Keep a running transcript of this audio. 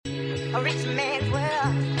a rich man's world.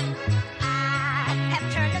 I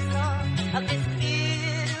have turned the soul of this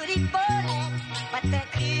beautiful land, but the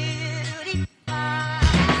beauty.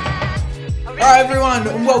 All right, everyone,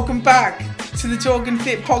 and welcome back to the Talk and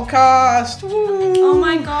Fit podcast. Woo. Oh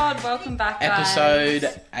my God, welcome back, guys.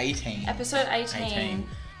 Episode 18. Episode 18.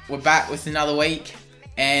 We're back with another week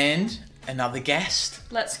and another guest.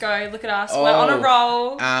 Let's go. Look at us. We're on a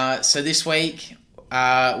roll. So this week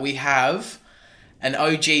we have an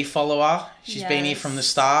OG follower. She's been here from the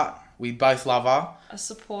start. We both love her. A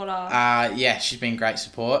supporter. Yeah, she's been great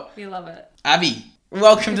support. We love it. Abby,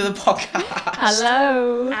 welcome to the podcast.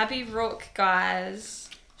 Hello. Abby Rooke, guys.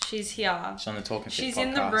 She's here. She's on the Talk and Fit She's podcast.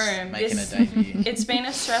 in the room. Making a debut. It's been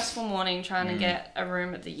a stressful morning trying to get a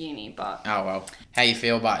room at the uni, but... Oh, well. How you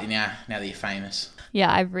feel about now that you're famous?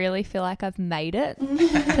 Yeah, I really feel like I've made it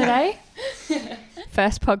today.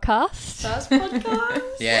 First podcast. First podcast?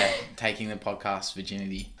 Yeah, taking the podcast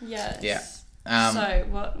virginity. Yes. Yeah. So,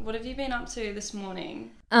 what have you been up to this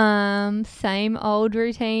morning? Same old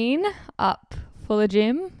routine, up for the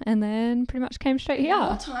gym, and then pretty much came straight here.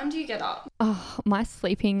 What time do you get up? Oh, my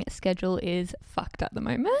sleeping schedule is fucked at the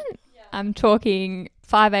moment. Yeah. I'm talking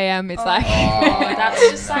 5 a.m. It's like... Oh, that's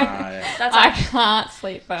just like... That's I like can't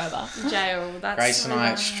sleep further. jail. That's Grace and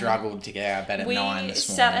I so struggled to get out of bed at 9 this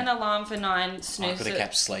We set morning. an alarm for 9, I snooze could have it.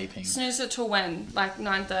 kept sleeping. Snooze it till when? Like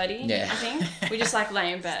 9:30, Yeah. I think. We just like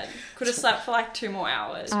lay in bed. Could have slept for like 2 more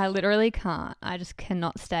hours. I literally can't. I just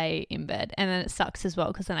cannot stay in bed. And then it sucks as well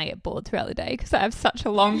because then I get bored throughout the day because I have such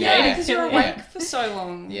a long Yeah, day. because you're awake for so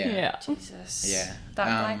long. Yeah. Jesus. Yeah.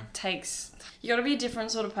 That like takes... You got to be a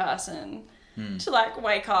different sort of person to like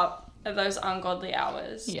wake up at those ungodly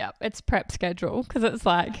hours. Yeah, it's prep schedule because it's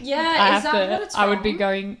like Yeah, is that what it's I would be from?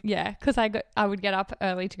 going because I would get up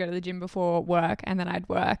early to go to the gym before work, and then I'd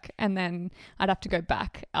work, and then I'd have to go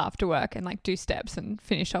back after work and like do steps and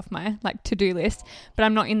finish off my like to-do list. But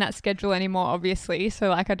I'm not in that schedule anymore, obviously, so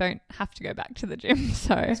like I don't have to go back to the gym.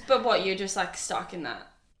 So But what, you're just like stuck in that?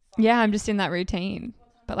 yeah, I'm just in that routine.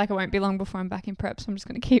 But like it won't be long before I'm back in prep, so I'm just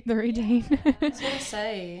going to keep the routine. I was going to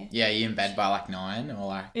say. Yeah, you in bed by like 9 or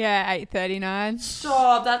like... Yeah, 8:39.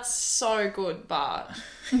 Stop, that's so good, but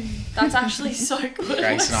that's actually so good.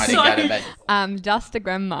 Grace and I didn't go to bed. Just a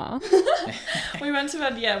grandma. We went to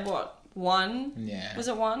bed, 1? Yeah. Was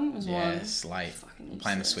it 1? It was 1. Yeah, it's late. Fucking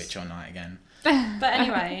Playing the useless. Switch all night again. But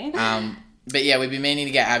anyway. But yeah, we've been meaning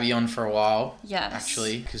to get Abby on for a while. Yes.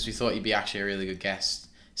 Actually, because we thought you'd be actually a really good guest,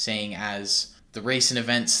 seeing as the recent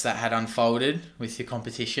events that had unfolded with your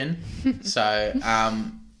competition. So,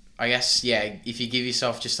 I guess, yeah, if you give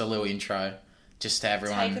yourself just a little intro, just to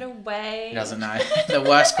everyone Take it away. who doesn't know, the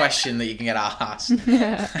worst question that you can get asked.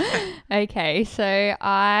 Okay, so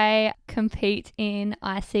I compete in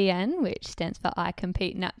ICN, which stands for I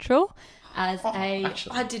Compete Natural, as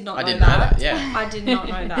Actually, I did not I know didn't know that. that, yeah. I did not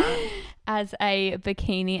know that. as a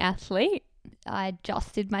bikini athlete. I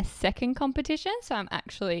just did my second competition, so I'm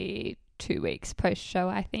actually 2 weeks post-show,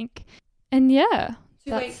 I think. And yeah.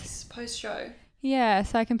 2 weeks post-show. Yeah,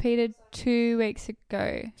 so I competed 2 weeks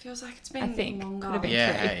ago. Feels like it's been I think. longer. Could have been.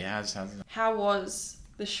 Yeah. How was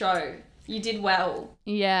the show? You did well.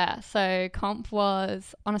 Yeah, so comp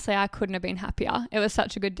was, honestly, I couldn't have been happier. It was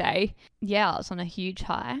such a good day. Yeah, I was on a huge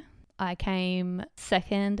high. I came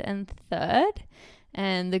second and third,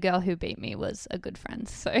 and the girl who beat me was a good friend.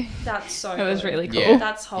 So That's so it was good. really cool. Yeah.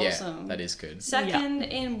 That's wholesome. Yeah, that is good. Second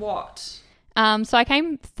in what? So I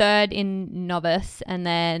came third in novice, and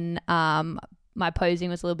then my posing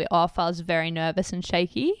was a little bit off. I was very nervous and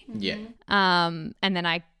shaky. Yeah. And then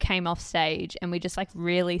I came off stage, and we just like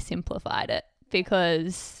really simplified it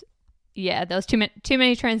because there was too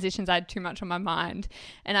many transitions. I had too much on my mind,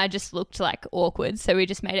 and I just looked like awkward. So we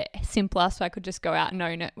just made it simpler so I could just go out and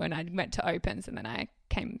own it when I went to opens, and then I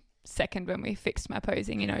came second when we fixed my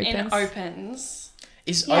posing in opens. In opens.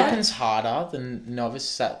 Is opens harder than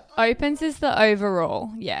novice? Opens is the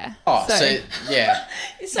overall, yeah. Oh, so yeah.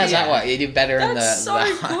 How's that work? You do better in the... That's so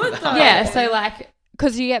good, though. Yeah, so like,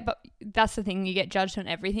 because but that's the thing, you get judged on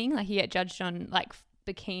everything. Like you get judged on like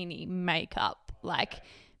bikini, makeup, like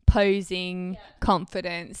posing,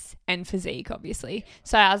 confidence, and physique, obviously.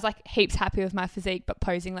 So I was like heaps happy with my physique, but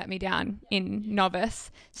posing let me down in novice.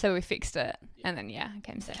 So we fixed it. And then, I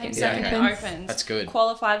came second. Came second in opens. That's good.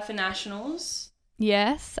 Qualified for nationals.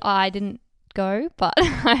 Yes, I didn't go, but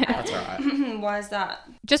That's all right. Why is that?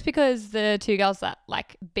 just because the two girls that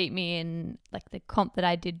like beat me in like the comp that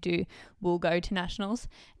I did do will go to nationals,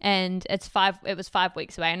 and it was 5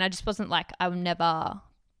 weeks away, and I just wasn't like, I never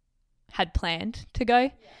had planned to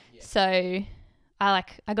go. So I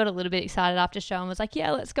got a little bit excited after show and was like,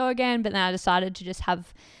 yeah, let's go again. But then I decided to just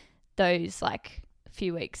have those like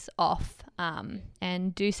few weeks off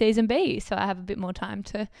and do season B, so I have a bit more time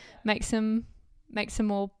to make some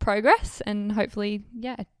more progress and hopefully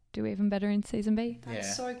do even better in season B.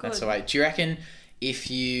 That's so good. That's the way. Do you reckon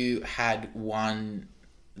if you had won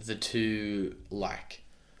the two, like,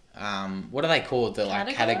 what are they called? The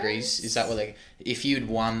like categories? Is that what they? If you'd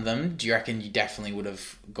won them, do you reckon you definitely would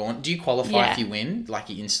have gone? Do you qualify if you win? Like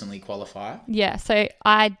you instantly qualify? Yeah, so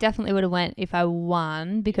I definitely would have went if I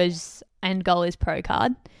won because end goal is pro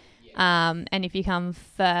card. And if you come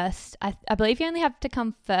first, I believe you only have to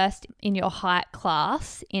come first in your height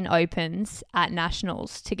class in opens at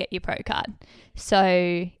nationals to get your pro card.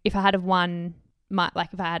 So if I had have won,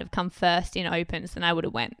 if I had have come first in opens, then I would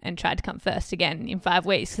have went and tried to come first again in 5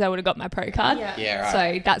 weeks because I would have got my pro card. Yeah, right.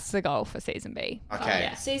 So that's the goal for season B.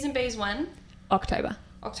 Okay. Season B is when? October.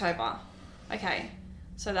 Okay.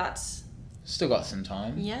 So that's... Still got some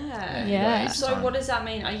time. Yeah. So what does that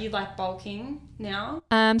mean? Are you like bulking now?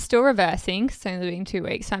 Still reversing. It's only been 2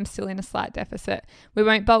 weeks. So I'm still in a slight deficit. We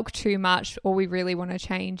won't bulk too much. All we really want to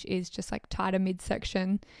change is just like tighter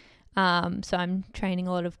midsection. So I'm training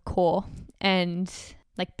a lot of core and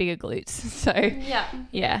like bigger glutes. So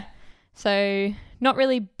yeah. So not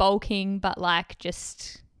really bulking, but like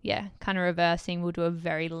just kind of reversing. We'll do a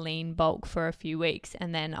very lean bulk for a few weeks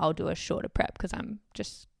and then I'll do a shorter prep because I'm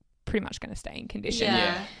just pretty much going to stay in condition.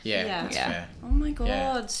 That's fair. Oh my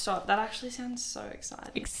god, stop. That actually sounds so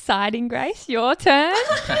exciting. Exciting, Grace. Your turn.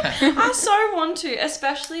 I so want to,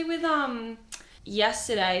 especially with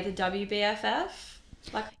yesterday, the WBFF.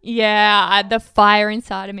 The fire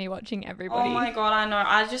inside of me watching everybody. Oh my god, I know.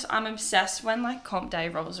 I'm obsessed when like comp day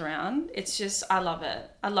rolls around. It's just, I love it.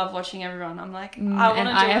 I love watching everyone. I'm like, I want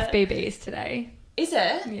to do it. IFBBs today. Is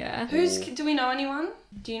it? Yeah. Do we know anyone?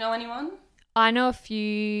 Do you know anyone? I know a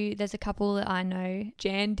few. There's a couple that I know.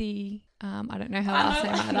 Jandy, I don't know her last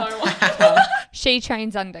name either. She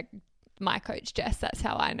trains under my coach Jess. That's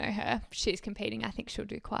how I know her. She's competing. I think she'll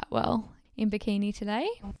do quite well in bikini today.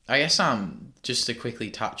 I guess just to quickly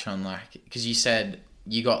touch on like, because you said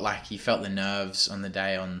you got like you felt the nerves on the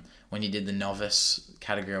day when you did the novice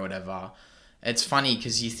category or whatever. It's funny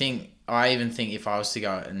because I even think if I was to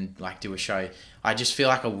go and like do a show, I just feel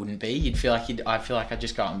like I wouldn't be. I feel like I'd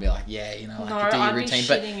just go out and be like, do your routine.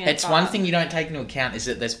 But it's one thing you don't take into account is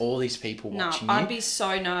that there's all these people watching you. I'd be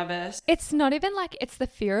so nervous. It's not even like it's the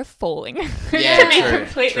fear of falling. Yeah, to be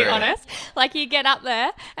completely honest. Like you get up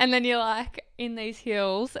there and then you're like in these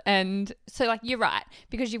heels and so like you're right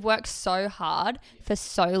because you've worked so hard for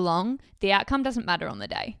so long. The outcome doesn't matter on the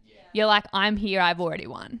day. You're like, I'm here, I've already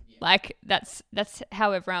won. Like that's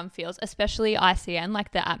how everyone feels, especially ICN.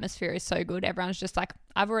 Like the atmosphere is so good. Everyone's just like,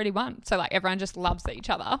 I've already won. So like everyone just loves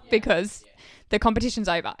each other because the competition's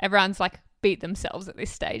over. Everyone's like beat themselves at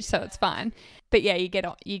this stage, so it's fine. But yeah, you get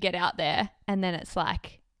out there and then it's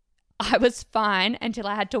like, I was fine until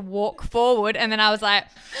I had to walk forward and then I was like,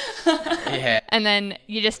 and then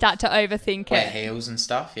you just start to overthink Wear it. heels and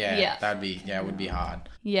stuff. It would be hard.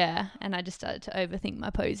 Yeah, and I just started to overthink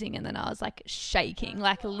my posing and then I was like shaking,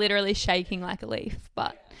 like literally shaking like a leaf.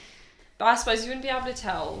 But I suppose you wouldn't be able to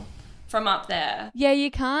tell from up there. Yeah, you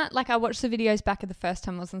can't. Like I watched the videos back of the first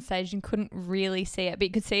time I was on stage and couldn't really see it, but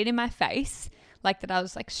you could see it in my face, like that I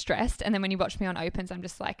was like stressed. And then when you watch me on opens, I'm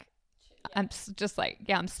just like, I'm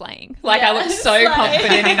slaying. Like I look so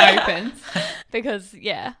confident in opens because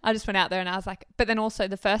I just went out there and I was like, but then also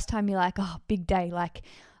the first time you're like, oh, big day. Like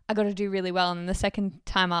I got to do really well. And then the second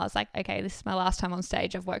time I was like, okay, this is my last time on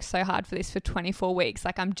stage. I've worked so hard for this for 24 weeks.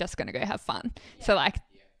 Like I'm just going to go have fun. Yeah. So like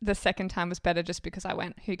the second time was better just because I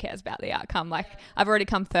went, who cares about the outcome? Like I've already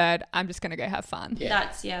come third. I'm just going to go have fun. Yeah.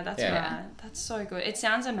 That's right. That's so good. It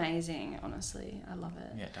sounds amazing. Honestly. I love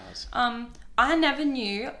it. Yeah, it does. I never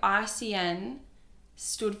knew ICN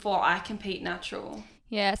stood for I Compete Natural.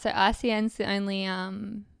 Yeah. So ICN's the only,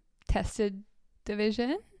 tested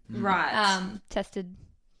division. Right. Tested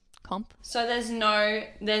comp. So there's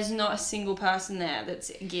not a single person there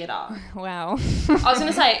that's geared up. Wow. I was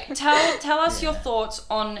gonna say, tell us your thoughts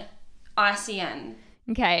on ICN.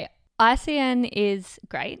 Okay, ICN is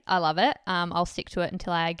great. I love it. I'll stick to it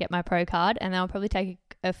until I get my pro card, and then I'll probably take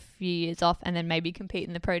a few years off, and then maybe compete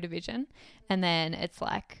in the pro division, and then it's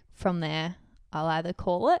like from there I'll either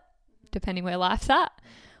call it, depending where life's at,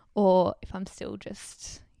 or if I'm still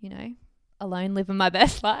just alone living my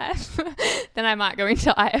best life, then I might go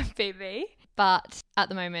into IFBB. But at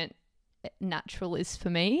the moment, natural is for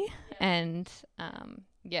me. And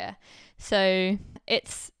so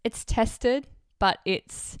it's tested, but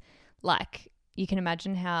it's like, you can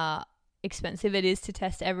imagine how expensive it is to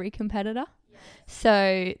test every competitor.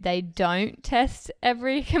 So they don't test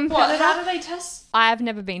every competitor. What? How do they test? I've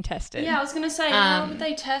never been tested. Yeah, I was gonna say, how would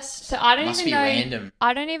they test? So I don't Must even be know. random.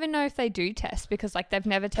 I don't even know if they do test because like they've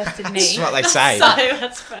never tested me. That's what they say. So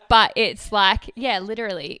that's fair. But it's like, yeah,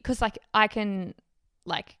 literally, because like I can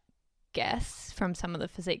like guess from some of the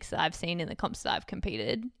physiques that I've seen in the comps that I've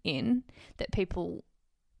competed in that people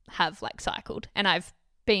have like cycled, and I've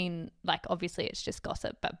been like, obviously it's just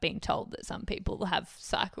gossip, but being told that some people have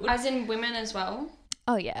cycled. As in women as well?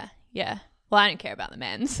 Oh yeah, yeah. Well, I don't care about the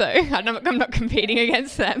men, so I'm not competing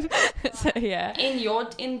against them. So yeah, In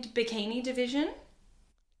bikini division?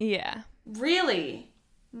 yeah. Really?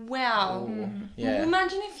 Wow. Yeah. Well,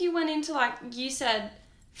 imagine if you went into, like you said,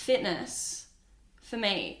 fitness for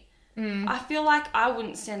me. I feel like I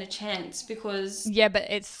wouldn't stand a chance because... Yeah, but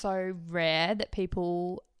it's so rare that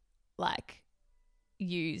people like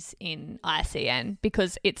use in ICN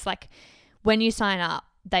because it's like when you sign up,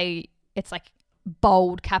 it's like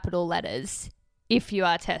bold capital letters. If you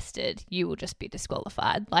are tested, you will just be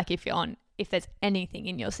disqualified. Like if there's anything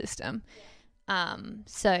in your system.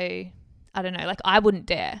 So I don't know, like I wouldn't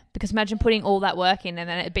dare because imagine putting all that work in and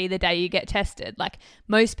then it'd be the day you get tested. Like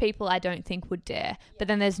most people I don't think would dare, but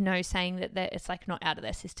then there's no saying that it's like not out of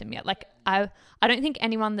their system yet. Like I don't think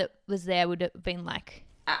anyone that was there would have been like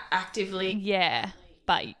actively. Yeah,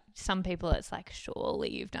 but some people it's like surely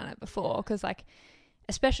you've done it before because like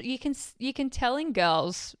especially you can tell in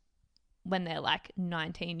girls when they're like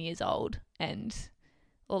 19 years old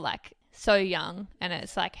or like so young, and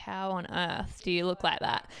it's like how on earth do you look like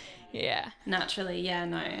that? Yeah, Naturally, yeah,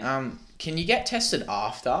 no. Can you get tested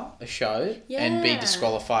after a show and be Yeah.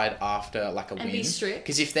 disqualified after like a And win? be strict.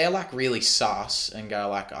 Because if they're like really sus and go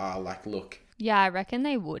like, look, yeah, I reckon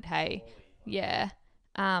they would. Hey, yeah.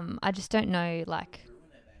 I just don't know like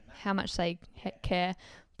how much they care,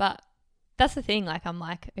 but that's the thing. Like I'm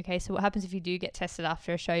like, okay, so what happens if you do get tested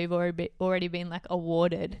after a show you've already been like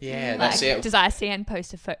awarded? yeah, Like, that's it. does ICN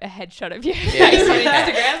post a headshot of you Yeah. on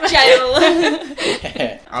Instagram?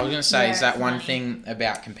 Jail. I was gonna say, Yeah, is that it's one nice. thing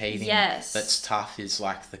about competing Yes. that's tough is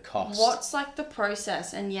like the cost. What's like the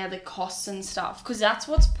process and the costs and stuff? Because that's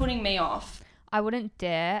what's putting me off. I wouldn't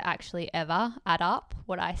dare actually ever add up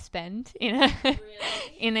what I spend in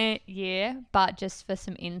a year, but just for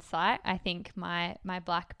some insight, I think my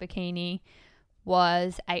black bikini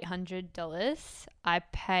was $800. I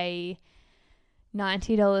pay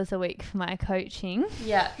 $90 a week for my coaching.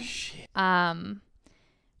 Yeah.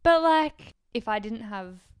 But like if I didn't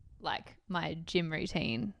have like my gym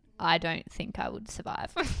routine, I don't think I would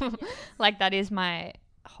survive. Like that is my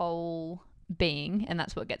whole being, and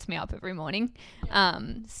that's what gets me up every morning.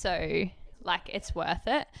 So like it's worth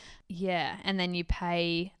it. Yeah. And then you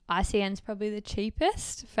pay, ICN's probably the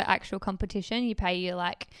cheapest for actual competition. You pay you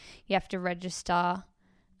have to register,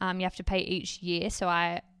 you have to pay each year.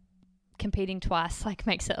 So competing twice like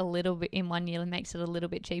makes it a little bit in 1 year, makes it a little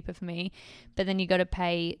bit cheaper for me. But then you got to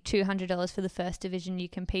pay $200 for the first division you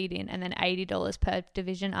compete in, and then $80 per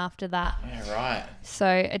division after that. Yeah, right. So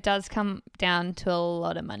it does come down to a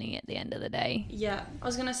lot of money at the end of the day. Yeah. I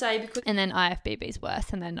was going to say because... And then IFBB's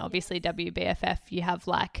worse, and then obviously WBFF you have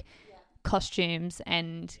like costumes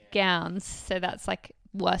and gowns, so that's like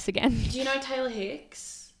worse again. Do you know Taylor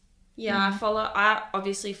Hicks? Yeah, I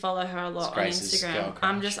obviously follow her a lot on Grace's girl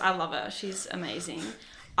Instagram. crush. I love her. She's amazing.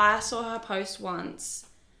 I saw her post once.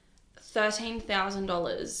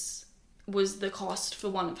 $13,000 was the cost for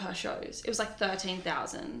one of her shows. It was like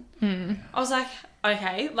 $13,000. I was like,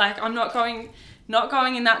 okay, like I'm not going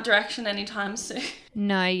in that direction anytime soon.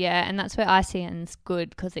 No, yeah, and that's where ICN's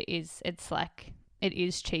good because it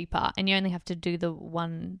is cheaper, and you only have to do the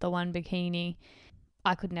one bikini.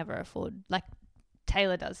 I could never afford, like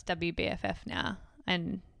Taylor does WBFF now,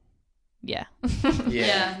 and yeah.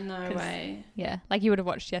 Yeah, no way. Yeah, like you would have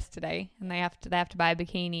watched yesterday, and they have to buy a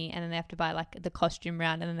bikini, and then they have to buy like the costume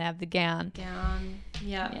round, and then they have the gown. Yeah.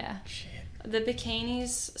 Yeah. Shit. The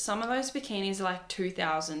bikinis, some of those bikinis are like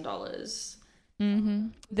 $2,000.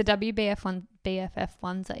 The BFF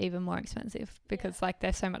ones are even more expensive because like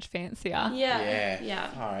they're so much fancier. Yeah.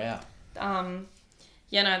 Far out.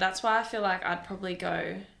 Yeah, no, that's why I feel like I'd probably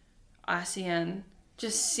go ICN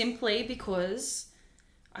just simply because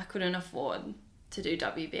I couldn't afford to do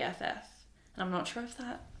WBFF. And I'm not sure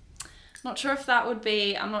if that would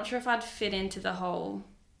be, I'm not sure if I'd fit into that whole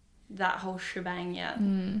shebang yet.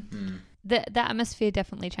 The atmosphere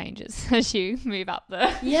definitely changes as you move up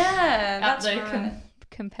the That's right.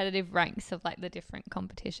 competitive ranks of like the different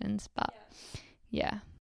competitions, but yeah.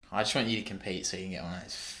 I just want you to compete so you can get one of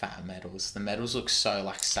those fat medals. The medals look so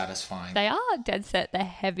like satisfying. They are dead set the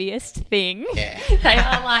heaviest thing. Yeah. They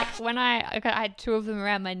are like, when I had 2 of them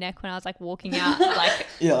around my neck when I was like walking out, like,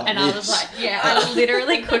 Yeah, and I was like, I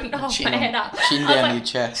literally couldn't hold my head up. Chin I was down like, your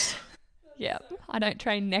chest. yeah, I don't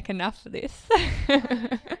train neck enough for this.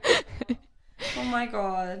 Oh my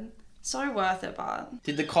God. So worth it, but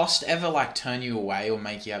Did the cost ever like turn you away or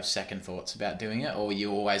make you have second thoughts about doing it? Or were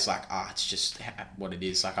you always like, it's just what it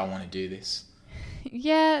is, like I want to do this?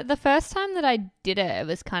 Yeah, the first time that I did it, it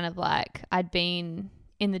was kind of like I'd been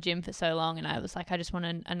in the gym for so long and I was like, I just want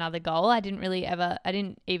another goal. I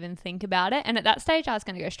didn't even think about it. And at that stage, I was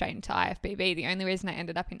going to go straight into IFBB. The only reason I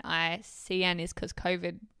ended up in ICN is because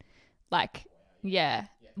COVID, like, yeah,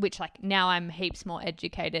 which like now I'm heaps more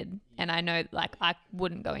educated and I know like I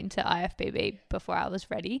wouldn't go into IFBB before I was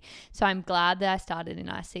ready. So I'm glad that I started in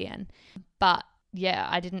ICN. But yeah,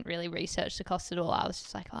 I didn't really research the cost at all. I was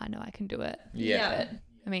just like, I know I can do it. Yeah. But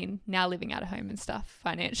I mean, now living out of home and stuff,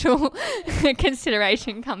 financial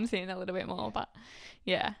consideration comes in a little bit more, but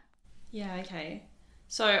yeah. yeah, okay.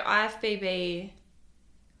 So IFBB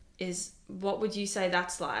is, what would you say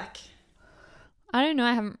that's like? I don't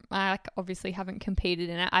know. I like obviously haven't competed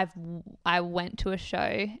in it. I went to a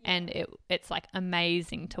show and it's like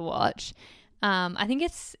amazing to watch. I think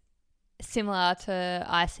it's similar to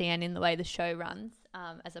ICN in the way the show runs,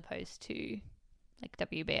 as opposed to like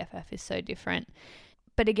WBFF is so different.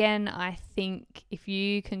 But again, I think if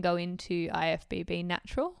you can go into IFBB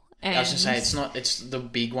natural, and I was going to say, it's the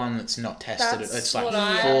big one that's not tested. That's It's like what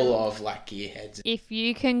I- full of like gearheads. if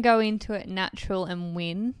you can go into it natural and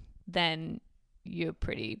win, then you're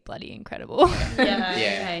pretty bloody incredible. Yeah, Yeah.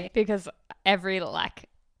 okay. Because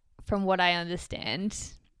from what I understand,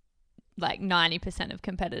 like 90% of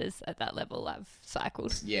competitors at that level have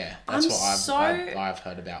cycled. Yeah, that's I'm what so- I've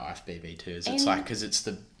heard about IFBB too. Is it's like, because it's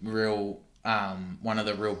the real, one of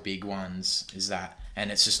the real big ones is that, and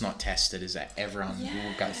it's just not tested, is that everyone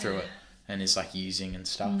will go through it and is like using and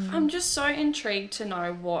stuff. I'm just so intrigued to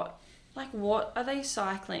know what are they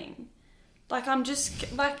cycling? Like, I'm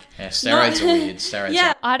just like... Yeah, steroids are weird. Steroids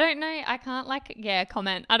Yeah. I don't know. I can't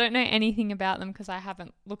comment. I don't know anything about them because I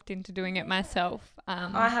haven't looked into doing it myself.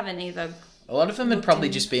 I haven't either. A lot of them would Looked probably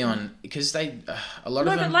in. just be on, because they, a lot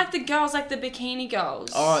No, of but them. like the girls, like the bikini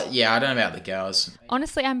girls. Oh yeah, I don't know about the girls.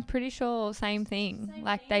 Honestly, I'm pretty sure same thing.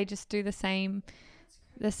 Like they just do the same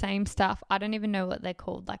stuff. I don't even know what they're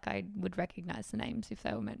called. Like I would recognize the names if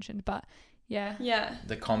they were mentioned, but yeah. Yeah.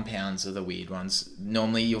 The compounds are the weird ones.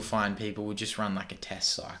 Normally you'll find people will just run like a test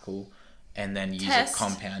cycle and then use Test? a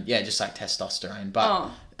compound. Yeah, just like testosterone. But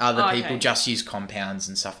Oh. other Oh, people okay. just use compounds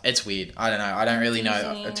and stuff. It's weird. I don't know. I don't really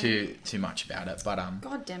know Confusing. too much about it. But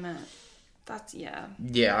God damn it. That's, yeah.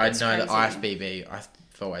 yeah, I It's know that crazy. IFBB. I've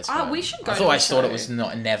always Oh, heard. we should go I've to always the thought it show. was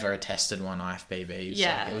never a tested one. IFBB.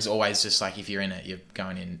 Yeah. Like, it was always just like if you're in it, you're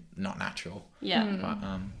going in not natural. Yeah. But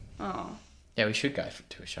Oh. yeah, we should go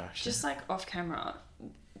to a show. Actually. Just like off camera,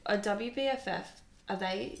 a WBFF,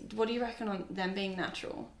 what do you reckon on them being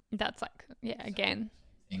natural? That's like, yeah, again.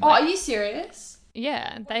 Oh, are you serious?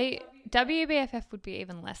 Yeah, WBFF would be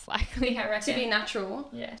even less likely, I reckon. To be natural?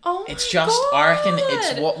 Yeah. Oh, It's my just, God. I reckon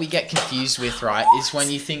it's what we get confused with, right? Is when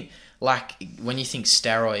you think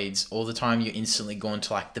steroids, all the time you're instantly going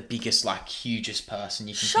to like the biggest, like hugest person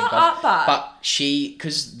you can Shut think of. up, Bart. But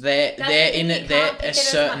because they're in it, they're a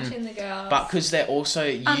certain, but because they're also,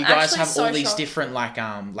 you I'm guys actually have so all these shocked. different like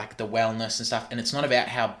the wellness and stuff, and it's not about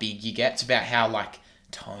how big you get, it's about how like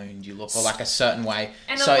toned you look or like a certain way.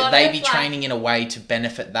 And a So lot they of, be like- training in a way to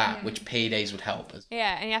benefit that, which PEDs would help.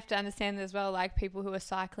 Yeah, and you have to understand as well, like people who are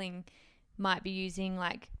cycling might be using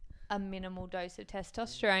like a minimal dose of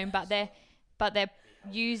testosterone, but they're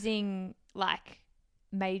using like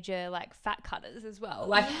major like fat cutters as well.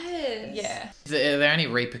 Like, Yes. yeah. Are there any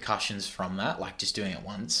repercussions from that, like just doing it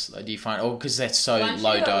once? Like, do you find, because they're so Once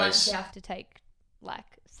low you do it dose, once, you have to take like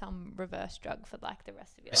some reverse drug for like the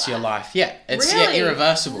rest of your it's life. your life. Yeah, it's Really?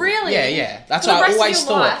 irreversible. Really? Yeah. That's For the what I rest of always your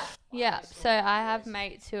thought. life? Yeah, so I have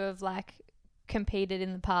mates who have like competed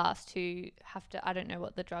in the past who have to, I don't know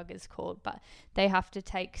what the drug is called, but they have to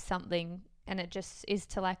take something and it just is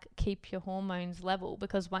to like keep your hormones level,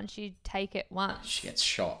 because once you take it once, She gets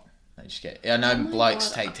shot. They just get. I know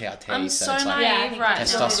blokes take TRT, I'm so so it's like naive, right?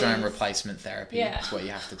 testosterone replacement therapy. Yeah. That's what you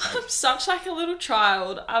have to take. I'm such like a little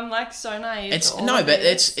child. I'm like so naive. It's to all no, of but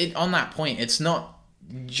this. it's on that point. It's not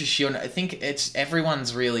just you. I think it's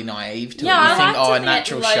everyone's really naive to Yeah, it. You I think, like to think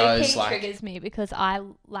natural low-key shows like. triggers me because I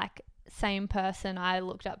like same person. I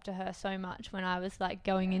looked up to her so much when I was like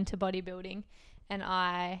going into bodybuilding, and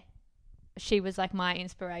she was like my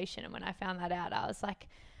inspiration. And when I found that out, I was like,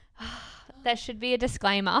 there should be a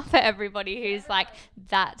disclaimer for everybody who's like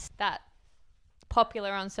that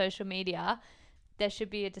popular on social media. There should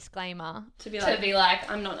be a disclaimer to be like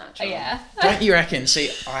I'm not natural. Yeah. Don't you reckon?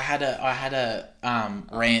 See, I had a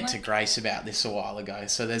rant to Grace about this a while ago.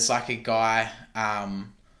 So there's like a guy,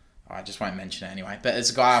 I just won't mention it anyway, but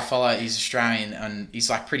there's a guy I follow, he's Australian and he's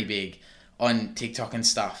like pretty big on TikTok and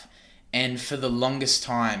stuff. And for the longest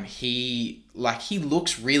time, he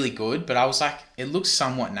looks really good, but I was like, it looks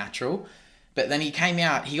somewhat natural. But then he came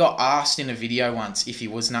out, he got asked in a video once if he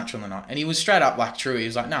was natural or not. And he was straight up like true. He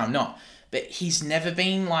was like, no, I'm not. But he's never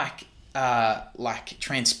been like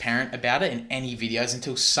transparent about it in any videos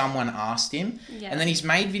until someone asked him. Yeah. And then he's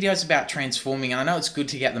made videos about transforming. And I know it's good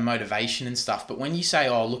to get the motivation and stuff. But when you say,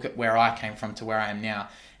 oh, look at where I came from to where I am now,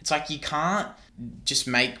 it's like you can't just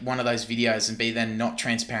make one of those videos and be then not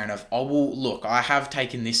transparent of, oh, well, look, I have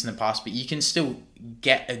taken this in the past, but you can still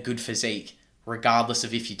get a good physique regardless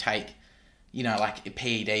of if you take, you know, like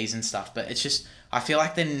PEDs and stuff. But it's just, I feel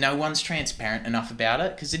like then no one's transparent enough about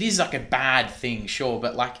it because it is like a bad thing, sure,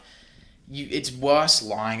 but like it's worse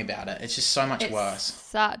lying about it. It's just so much worse. It's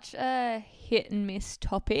such a hit and miss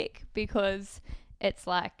topic because it's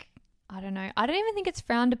like, I don't know. I don't even think it's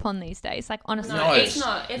frowned upon these days. Like, honestly. No, it's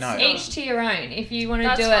not. It's no. Each to your own. If you want to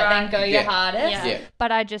That's do it, right. then go your hardest. Yeah.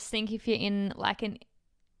 But I just think if you're in like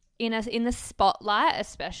in the spotlight,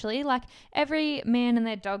 especially, like every man and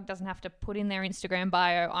their dog doesn't have to put in their Instagram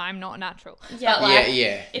bio, I'm not natural. Yeah. But like,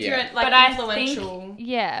 If you're like but influential.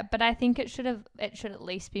 but I think it should at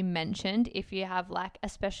least be mentioned if you have like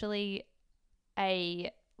especially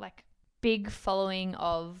a like big following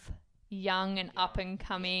of young and up and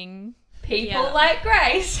coming people like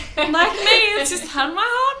Grace. Like me, it's just had my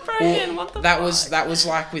heart broken. Well, what the that fuck? that was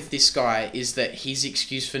like with this guy is that his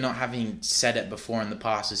excuse for not having said it before in the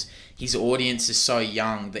past is his audience is so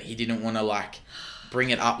young that he didn't want to like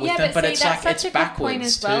bring it up with them. But see, it's that's like it's such a good point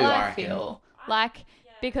backwards as well, too. I I reckon. feel like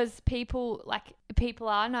because people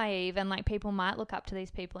are naive and like people might look up to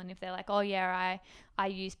these people and if they're like, oh yeah, I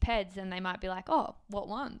use PEDs and they might be like, oh, what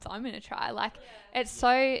ones? I'm gonna try. Like it's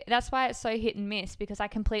so that's why it's so hit and miss because I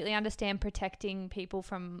completely understand protecting people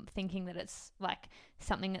from thinking that it's like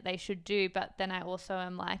something that they should do, but then I also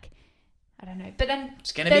am like, I don't know. But then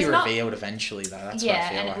It's gonna be revealed eventually though. That's what I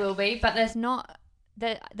feel and like. it will be. But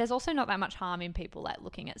there's also not that much harm in people like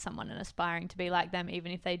looking at someone and aspiring to be like them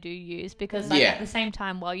even if they do use because like at the same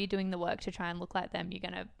time while you're doing the work to try and look like them you're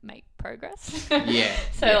gonna make progress.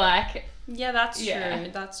 Like that's true.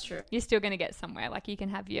 That's true. you're still gonna get somewhere. Like you can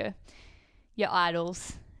have your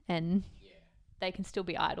idols and they can still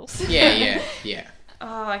be idols. Yeah.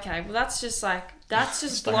 Oh, okay. Well, that's just Spanner,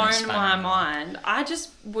 blown spanner. my mind. I just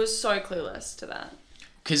was so clueless to that.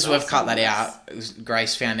 Because we've cut that out.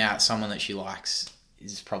 Grace found out someone that she likes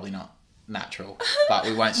is probably not natural, but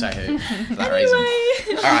we won't say who for that reason.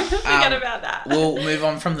 All right, Forget about that. We'll move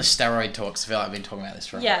on from the steroid talks. I feel like I've been talking about this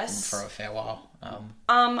for a fair while.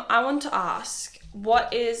 I want to ask,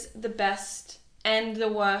 what is the best and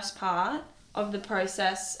the worst part of the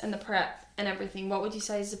process and the prep and everything? What would you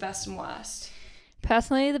say is the best and worst?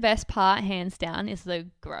 Personally, the best part, hands down, is the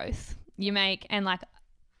growth you make and like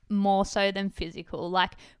more so than physical.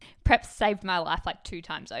 Like prep saved my life like 2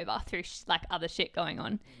 times over through like other shit going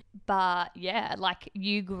on. But yeah, like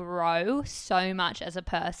you grow so much as a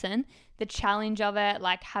person. The challenge of it,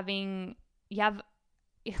 like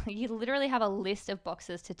you literally have a list of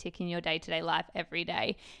boxes to tick in your day-to-day life every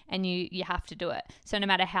day and you have to do it. So no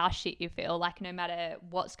matter how shit you feel, like no matter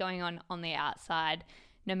what's going on the outside,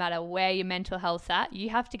 no matter where your mental health's at, you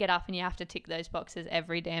have to get up and you have to tick those boxes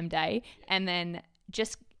every damn day. And then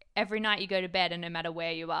just every night you go to bed and no matter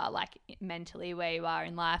where you are, like mentally where you are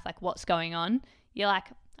in life, like what's going on, you're like,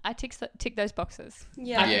 I tick those boxes.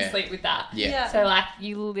 Yeah. I can sleep with that. Yeah. So like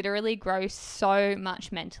you literally grow so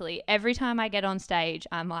much mentally. Every time I get on stage,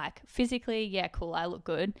 I'm like physically, yeah, cool, I look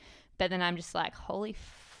good. But then I'm just like, holy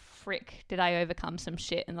frick, did I overcome some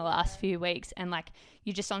shit in the last few weeks? And like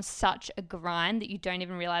you're just on such a grind that you don't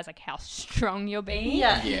even realize like how strong you're being.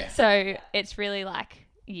 Yeah. So it's really like,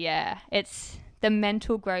 yeah, it's the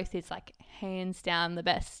mental growth is like hands down the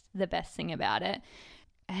best thing about it.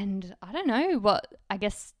 And I don't know what, I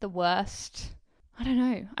guess the worst, I don't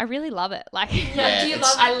know. I really love it. Like,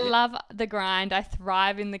 I love the grind. I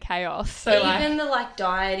thrive in the chaos. So even the like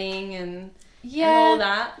dieting and all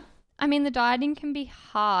that. I mean, the dieting can be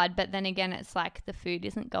hard, but then again, it's like the food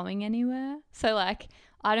isn't going anywhere. So like,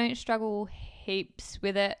 I don't struggle heaps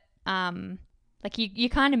with it. Like you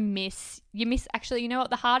kind of miss actually, you know what?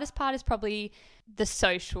 The hardest part is probably the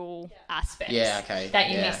social aspects that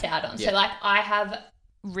you miss out on. Yeah. So like I have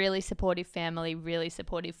really supportive family, really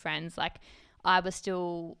supportive friends. Like I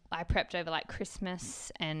prepped over like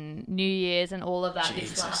Christmas and New Year's and all of that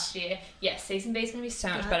this last year. Yeah, season B is going to be so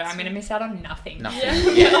much better. I'm going to miss out on nothing.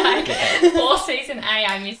 For season A,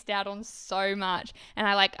 I missed out on so much. And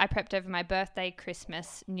I prepped over my birthday,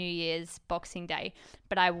 Christmas, New Year's, Boxing Day.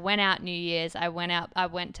 But I went out New Year's. I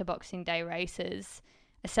went to Boxing Day races.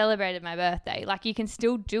 I celebrated my birthday. Like, you can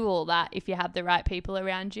still do all that if you have the right people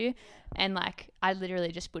around you. And like, I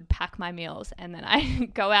literally just would pack my meals and then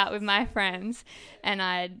I'd go out with my friends and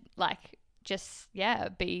I'd like just,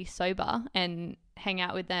 be sober and hang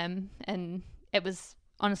out with them. And it was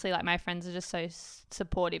honestly like, my friends are just so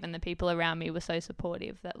supportive and the people around me were so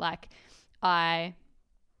supportive that like I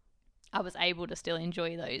was able to still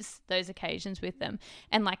enjoy those occasions with them.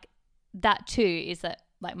 And like that too is that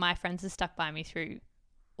like my friends have stuck by me through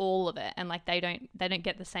all of it, and like they don't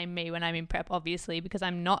get the same me when I'm in prep, obviously, because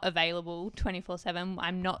I'm not available 24/7.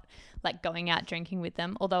 I'm not like going out drinking with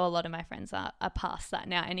them, although a lot of my friends are past that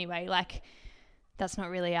now anyway. Like, that's not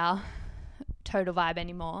really our total vibe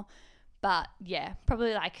anymore. But yeah,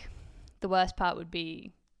 probably like the worst part would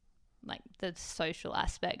be like the social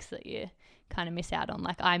aspects that you kind of miss out on.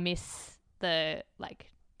 Like, I miss the like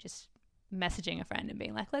just messaging a friend and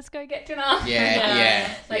being like, let's go get dinner.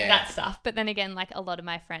 That stuff. But then again, like a lot of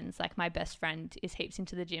my friends, like my best friend is heaps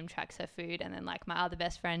into the gym, tracks her food, and then like my other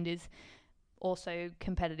best friend is also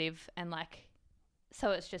competitive, and like,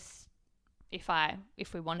 so it's just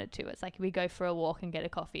if we wanted to, it's like we go for a walk and get a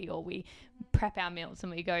coffee, or we prep our meals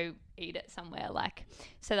and we go eat it somewhere. Like,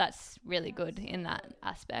 so that's really good in that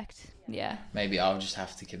aspect. Yeah. Maybe I'll just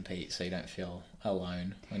have to compete so you don't feel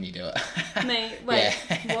alone when you do it. Me? Wait,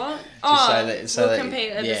 what? We'll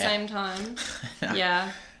compete at the same time.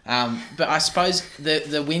 Yeah. But I suppose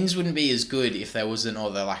the wins wouldn't be as good if there wasn't all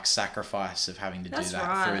the like sacrifice of having to do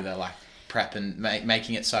that through the like prep and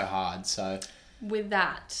making it so hard. So with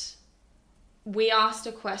that, we asked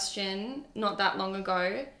a question not that long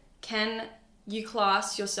ago. Can you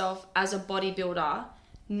class yourself as a bodybuilder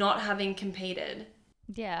not having competed?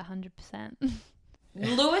 Yeah, 100%.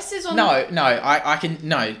 Lewis is on... I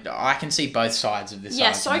can see both sides of this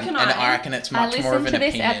argument. So can I. And I reckon it's much more of an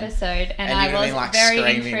opinion. I listened to this episode and I was like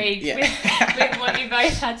very intrigued with what you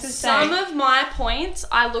both had to say. Some of my points,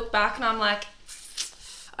 I look back and I'm like,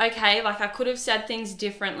 okay, like I could have said things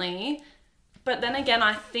differently. But then again,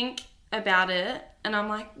 I think about it and I'm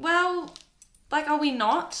like, well, like, are we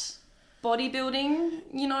not bodybuilding?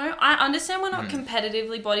 You know, I understand we're not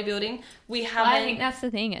competitively bodybuilding. We haven't... I think that's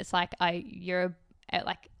the thing. It's like I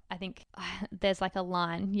think there's like a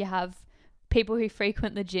line. You have people who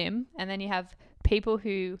frequent the gym, and then you have people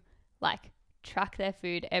who like track their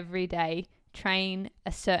food every day, train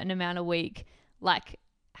a certain amount a week, like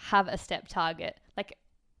have a step target. Like,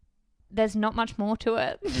 there's not much more to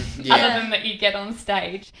it other than that you get on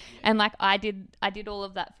stage. And like I did all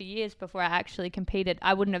of that for years before I actually competed.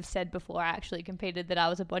 I wouldn't have said before I actually competed that I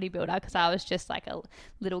was a bodybuilder, because I was just like a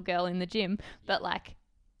little girl in the gym. But like,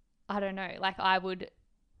 I don't know, like I would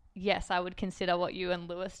consider what you and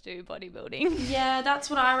Lewis do bodybuilding. Yeah, that's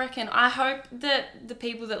what I reckon. I hope that the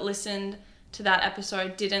people that listened to that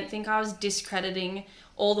episode didn't think I was discrediting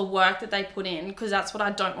all the work that they put in, because that's what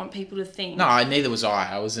I don't want people to think. No, neither was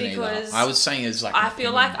I. I wasn't either. I was saying it's like... I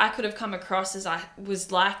feel like I could have come across as I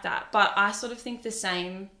was like that, but I sort of think the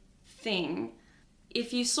same thing.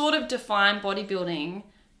 If you sort of define bodybuilding,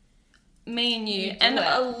 me and you and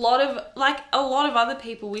a lot of other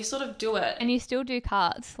people, we sort of do it. And you still do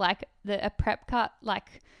carts. Like a prep cut,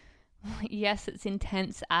 like, yes, it's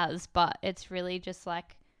intense but it's really just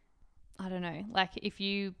like, I don't know, like if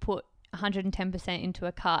you put 110% into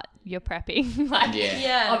a cut, you're prepping. Like,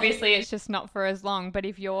 obviously it's just not for as long, but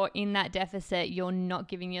if you're in that deficit, you're not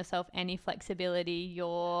giving yourself any flexibility,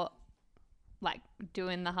 you're like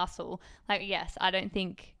doing the hustle. Like, yes, I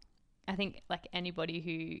think like anybody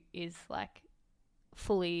who is like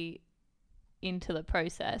fully into the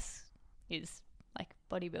process is like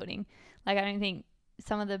bodybuilding. Like, I don't think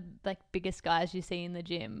some of the like biggest guys you see in the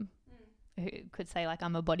gym who could say like,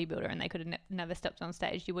 I'm a bodybuilder, and they could have never stepped on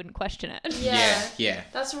stage, you wouldn't question it. Yeah.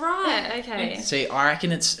 That's right. Okay. See, I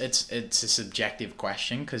reckon it's a subjective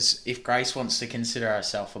question, because if Grace wants to consider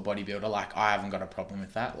herself a bodybuilder, like, I haven't got a problem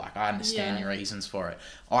with that. Like, I understand your reasons for it.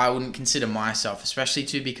 I wouldn't consider myself, especially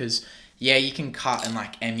too, because you can cut and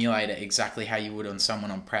like emulate it exactly how you would on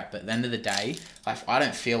someone on prep, but at the end of the day, like, if I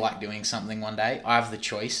don't feel like doing something one day, I have the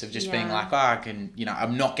choice of just being like, I can,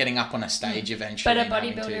 I'm not getting up on a stage eventually. But a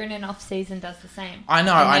bodybuilder in an off season does the same. I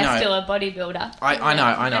know. Still a bodybuilder. I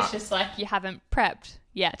know. It's just like you haven't prepped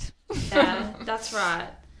yet. Yeah, that's right.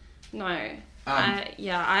 No,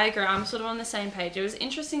 I agree. I'm sort of on the same page. It was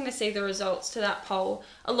interesting to see the results to that poll.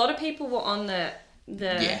 A lot of people were on the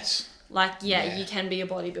yes. Like, you can be a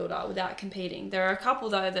bodybuilder without competing. There are a couple,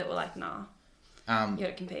 though, that were like, nah, you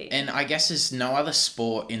gotta compete. And I guess there's no other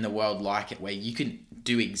sport in the world like it where you can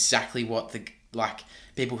do exactly what the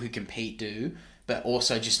people who compete do, but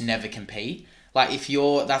also just never compete. Like,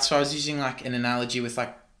 that's why I was using, like, an analogy with,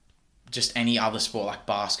 like, just any other sport, like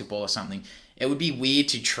basketball or something. It would be weird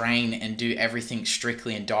to train and do everything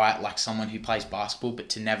strictly and diet like someone who plays basketball, but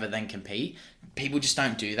to never then compete. People just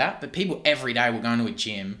don't do that. But people every day will go into a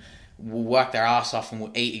gym, will work their ass off, and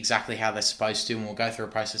will eat exactly how they're supposed to, and will go through a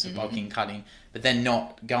process of bulking and cutting, but then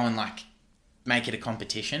not go and, like, make it a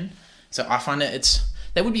competition. So I find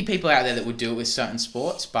there would be people out there that would do it with certain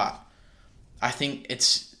sports, but I think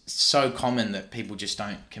it's so common that people just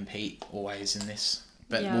don't compete always in this,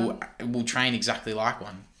 but will train exactly like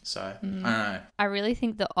one. So I don't know. I really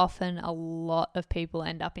think that often a lot of people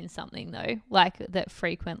end up in something, though, like that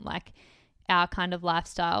frequent, like, our kind of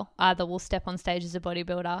lifestyle. Either we'll step on stage as a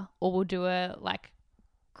bodybuilder, or we'll do a, like,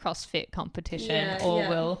 CrossFit competition,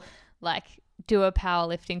 we'll, like, do a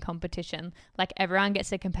powerlifting competition. Like, everyone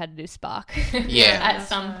gets a competitive spark at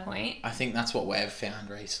some point. I think that's what we've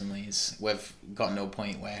found recently is we've gotten to a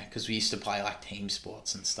point where, because we used to play, like, team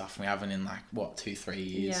sports and stuff, and we haven't in, like, 2-3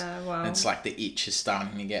 years. Yeah, wow. And it's like the itch is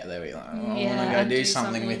starting to get there. We're like, I want to go do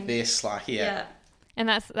something with this. Like, And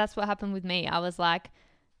that's what happened with me. I was like,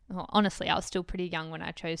 well, honestly, I was still pretty young when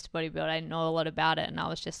I chose to bodybuild. I didn't know a lot about it, and I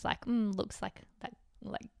was just like, looks like that,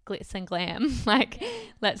 like, glitz and glam, like,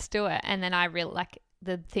 let's do it. And then I really, like,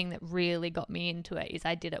 the thing that really got me into it is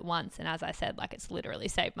I did it once, and as I said, like, it's literally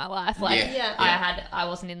saved my life. Like, I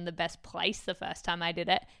wasn't in the best place the first time I did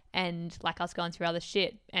it, and, like, I was going through other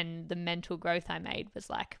shit, and the mental growth I made was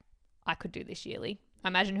like, I could do this yearly.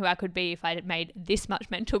 Imagine who I could be if I had made this much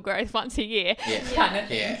mental growth once a year, kind of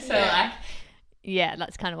thing. So like,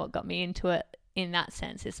 that's kind of what got me into it in that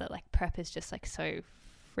sense, is that, like, prep is just, like, so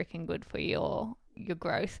freaking good for your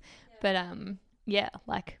growth. But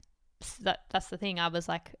like, that's the thing. I was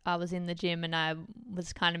in the gym and I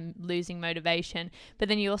was kind of losing motivation, but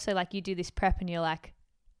then you also, like, you do this prep and you're like,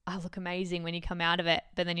 I look amazing when you come out of it,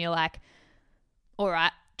 but then you're like, all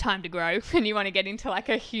right, time to grow, and you want to get into, like,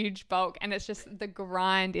 a huge bulk, and it's just the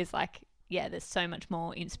grind is like, there's so much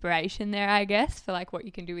more inspiration there, I guess, for, like, what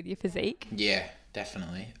you can do with your physique. Yeah,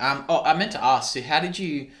 definitely. I meant to ask, so how did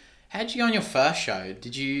you go on your first show?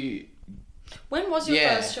 Did you... When was your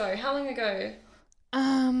first show? How long ago?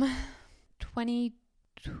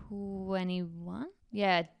 2021.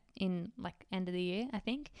 Yeah, in, like, end of the year, I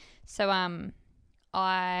think. So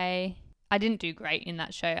I didn't do great in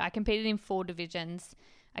that show. I competed in 4 divisions.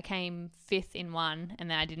 I came 5th in one, and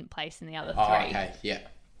then I didn't place in the other 3. Oh, okay, yeah.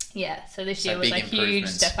 Yeah, so this year was a huge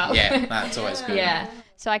step up. Yeah, that's always good. Yeah.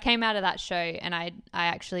 So I came out of that show and I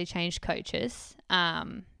actually changed coaches,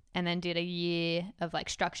 and then did a year of, like,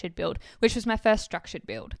 structured build, which was my first structured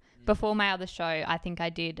build. Before my other show, I think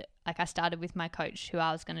I started with my coach who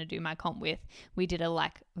I was going to do my comp with. We did a,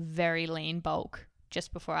 like, very lean bulk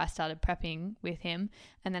just before I started prepping with him.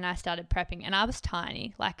 And then I started prepping, and I was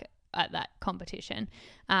tiny, like, at that competition.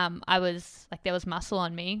 I was, like, there was muscle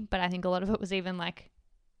on me, but I think a lot of it was even, like,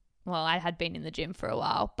 well, I had been in the gym for a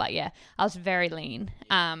while, but I was very lean.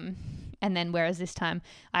 And then whereas this time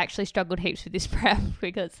I actually struggled heaps with this prep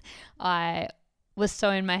because I was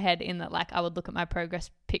so in my head in that, like, I would look at my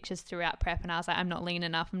progress pictures throughout prep and I was like, I'm not lean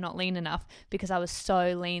enough because I was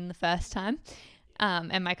so lean the first time.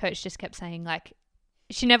 And my coach just kept saying, like,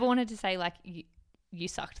 she never wanted to say, like, you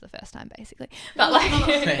sucked the first time, basically. But,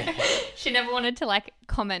 like, she never wanted to, like,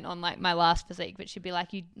 comment on, like, my last physique, but she'd be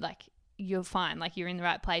like, you're fine, like, you're in the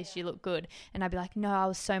right place, you look good. And I'd be like, no, I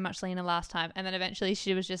was so much leaner last time. And then eventually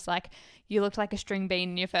she was just like, you looked like a string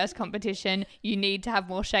bean in your first competition, you need to have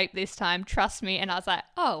more shape this time, trust me. And I was like,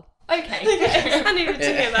 oh, okay. I needed to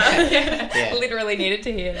hear that. Yeah. Literally needed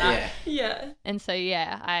to hear that. Yeah. And so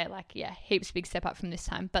I heaps big step up from this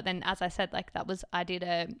time. But then, as I said, like, I did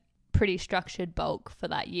a pretty structured bulk for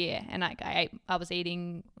that year, and, like, I was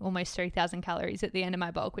eating almost 3,000 calories at the end of my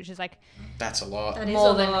bulk, which is, like, that's a lot. That is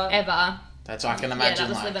more a than lot. ever. That's, I can imagine. Yeah, that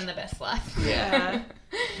was, like, living the best life. Yeah.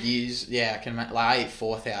 I can imagine. Like, I eat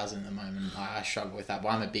 4,000 at the moment. I struggle with that, but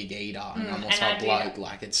I'm a big eater, and I'm also a bloke.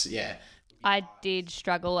 Like, it's I did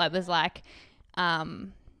struggle. I was like,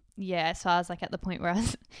 so I was, like, at the point where I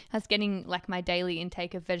was getting, like, my daily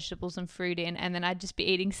intake of vegetables and fruit in, and then I'd just be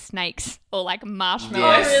eating snakes or, like,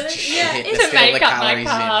 marshmallows. To make up my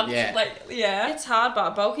carbs. It's hard,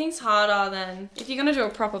 but bulking's harder than if you're gonna do a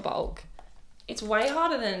proper bulk. it's way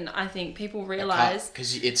harder than I think people realise.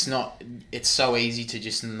 Because it's so easy to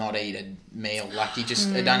just not eat a meal. Like, you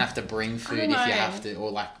just don't have to bring food if you have to,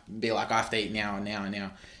 or like be like, I have to eat now and now and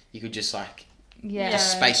now. You could just like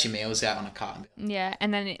just space your meals out on a cart. Yeah,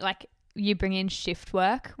 and then you bring in shift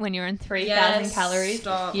work when you're in 3,000 calories.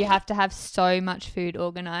 Stop. You have to have so much food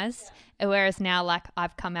organised. Whereas now, like,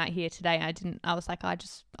 I've come out here today, I was like,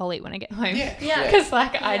 I'll eat when I get home. Yeah. Because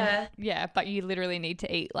like but you literally need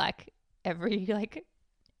to eat like every like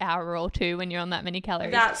hour or two when you're on that many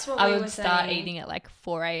calories. That's what I we would were start saying. eating at like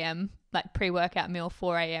 4 a.m. like pre-workout meal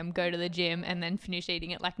 4 a.m. go to the gym and then finish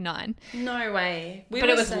eating at like 9. No way. But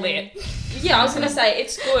it was lit. Yeah, I was gonna say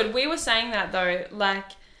it's good. We were saying that though, like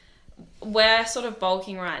we're sort of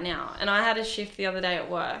bulking right now, and I had a shift the other day at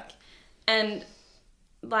work, and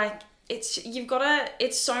like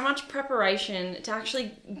it's so much preparation to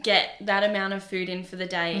actually get that amount of food in for the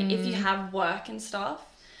day if you have work and stuff.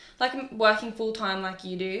 Like working full time like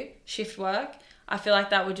you do, shift work, I feel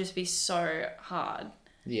like that would just be so hard.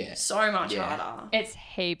 Yeah. So much harder. It's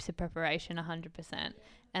heaps of preparation, 100%.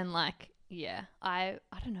 And like, I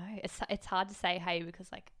don't know. It's hard to say, hey,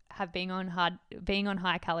 because like being on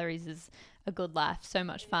high calories is a good life, so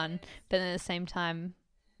much fun. But then at the same time,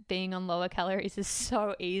 being on lower calories is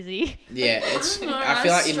so easy. Yeah, I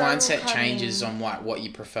feel like your mindset changes on what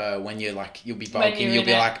you prefer when you're like, you'll be bulking, you'll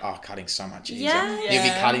be like, oh, cutting so much easier. Yeah. You'll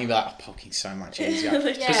be cutting, you'll be like, oh, bulking so much easier.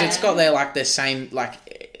 Because it's got their like the same like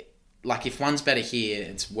if one's better here,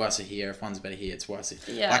 it's worse here. If one's better here, it's worse here.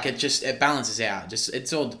 Yeah. Like it balances out.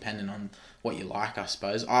 It's all dependent on what you like, I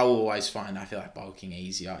suppose. I will always find I feel like bulking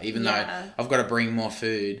easier, even though I've got to bring more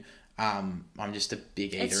food. I'm just a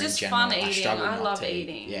big eater in general. It's just fun eating. I love eat.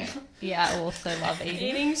 eating. Yeah, I also love eating.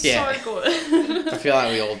 Eating's so good. I feel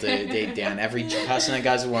like we all do deep down. Every person that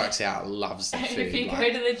goes and works out loves their food. If you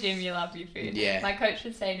go to the gym, you love your food. Yeah. My coach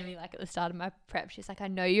would say to me, like at the start of my prep, she's like, I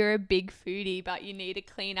know you're a big foodie, but you need to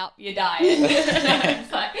clean up your diet. I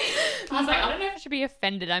was like, I don't know if I should be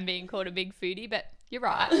offended I'm being called a big foodie, but you're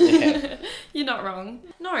right. Yeah. You're not wrong.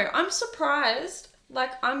 No, I'm surprised.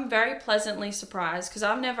 Like, I'm very pleasantly surprised, because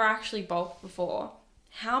I've never actually bulked before,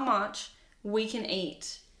 how much we can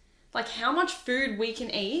eat. Like, how much food we can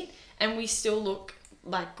eat and we still look,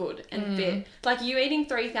 like, good and fit. Like, you eating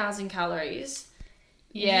 3,000 calories,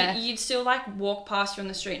 you'd still, like, walk past you on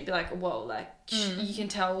the street and be like, whoa, like, you can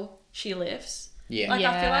tell she lifts. Yeah. Like,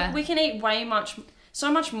 I feel like we can eat so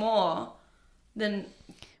much more than...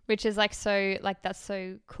 Which is, like, so, like, that's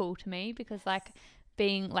so cool to me, because, like...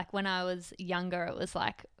 being like when I was younger, it was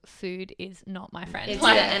like food is not my friend. It's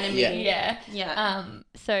like, the enemy. Yeah.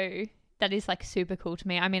 So that is like super cool to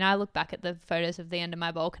me. I mean, I look back at the photos of the end of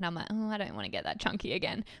my bulk and I'm like, oh, I don't want to get that chunky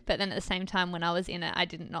again. But then at the same time, when I was in it, I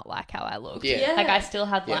did not like how I looked. Yeah. Like I still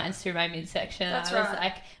had lines through my midsection. That's I was right.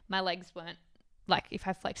 like, my legs weren't. Like if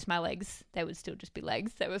I flexed my legs, they would still just be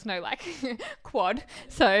legs. There was no like quad.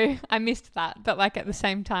 So I missed that. But like at the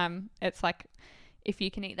same time, it's like, if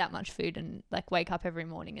you can eat that much food and like wake up every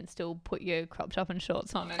morning and still put your crop top and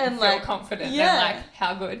shorts on and feel like, confident, then like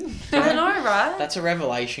how good. I know, right? That's a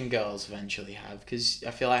revelation girls eventually have, because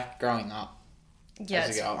I feel like growing up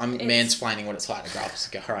as a girl, I'm mansplaining what it's like to grow up as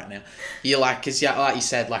a girl right now. You're like, because like you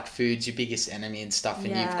said, like food's your biggest enemy and stuff,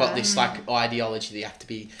 and you've got this like ideology that you have to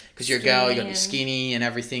be, because you're a girl, you got to be skinny and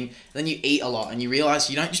everything. And then you eat a lot and you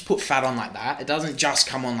realise you don't just put fat on like that. It doesn't just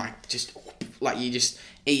come on like you just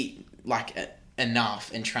eat like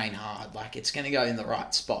enough and train hard. Like it's going to go in the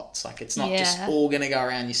right spots. Like it's not just all going to go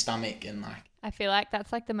around your stomach and like. I feel like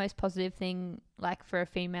that's like the most positive thing like for a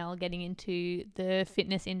female getting into the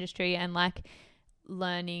fitness industry and like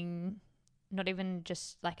learning not even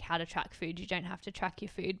just like how to track food. You don't have to track your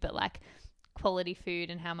food, but like quality food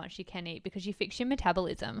and how much you can eat, because you fix your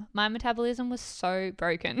metabolism. My metabolism was so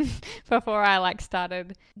broken before I like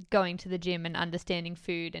started going to the gym and understanding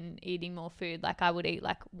food and eating more food. Like I would eat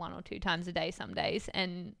like 1 or 2 times a day some days,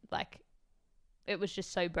 and like it was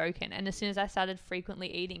just so broken. And as soon as I started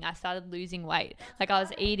frequently eating, I started losing weight. Like I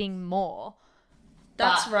was eating more.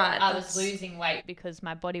 That's right. I was losing weight because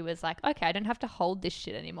my body was like, okay, I don't have to hold this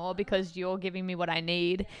shit anymore because you're giving me what I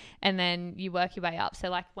need. And then you work your way up. So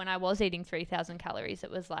like when I was eating 3,000 calories, it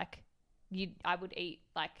was like I would eat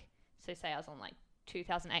like, so say I was on like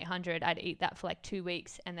 2,800, I'd eat that for like 2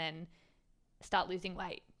 weeks and then start losing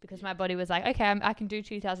weight, because my body was like, okay, I can do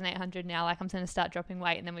 2,800 now. Like I'm going to start dropping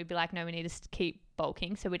weight. And then we'd be like, no, we need to keep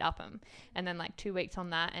bulking. So we'd up them. And then like 2 weeks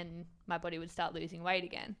on that and my body would start losing weight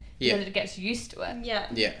again. Yeah. Because it gets used to it. Yeah.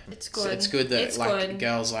 Yeah. It's good. So it's good that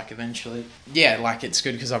girls like eventually. Yeah, like it's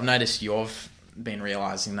good because I've noticed you've been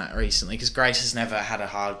realising that recently, because Grace has never had a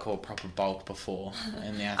hardcore proper bulk before.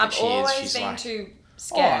 And now I've always she's been like, too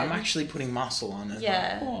scared. I'm actually putting muscle on it.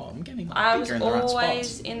 Yeah. Like, I'm getting like, I was bigger in the right always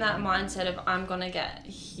spots. in that mindset of I'm gonna get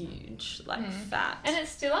huge, like fat. And it's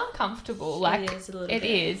still uncomfortable. Like it is a little it bit.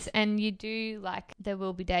 is, and you do like there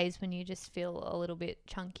will be days when you just feel a little bit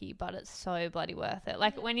chunky, but it's so bloody worth it.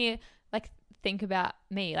 Like when you like think about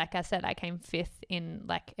me, like I said, I came fifth in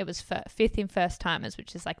like it was fifth in first timers,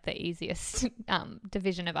 which is like the easiest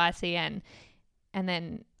division of ICN, and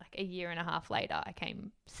then like a year and a half later, I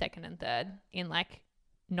came second and third in like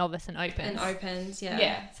novice and opens. And opens, yeah.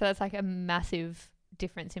 Yeah, so that's like a massive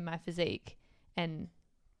difference in my physique, and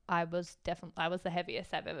I was the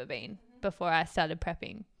heaviest I've ever been before I started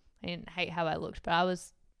prepping. I didn't hate how I looked, but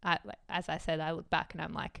as I said, I look back and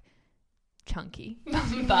I'm like chunky,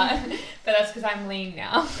 but that's because I'm lean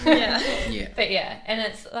now. Yeah. Yeah. But yeah, and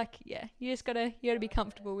it's like you gotta be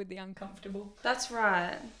comfortable with the uncomfortable. That's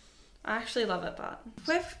right. I actually love it, but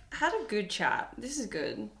we've had a good chat. This is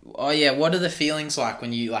good. Oh yeah, what are the feelings like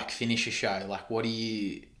when you like finish a show? Like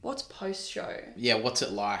What's post-show? Yeah, what's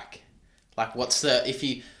it like? Like if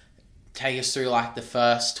you take us through like the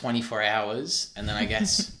first 24 hours and then I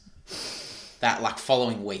guess that like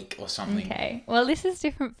following week or something. Okay. Well, this is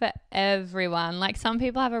different for everyone. Like some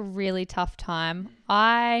people have a really tough time.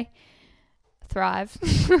 I thrive.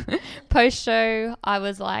 Post show, I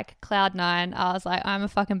was like cloud 9. I was like, I'm a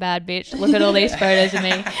fucking bad bitch. Look at all these photos of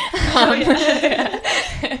me.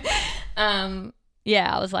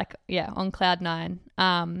 I was like, on cloud 9.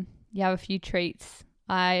 You have a few treats.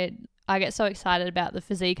 I get so excited about the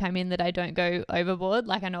physique I'm in that I don't go overboard.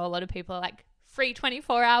 Like I know a lot of people are like free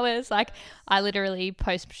 24 hours. Like I literally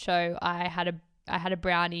post show, I had a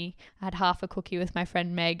brownie, I had half a cookie with my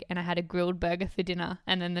friend Meg, and I had a grilled burger for dinner,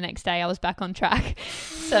 and then the next day I was back on track.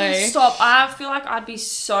 So Stop. I feel like I'd be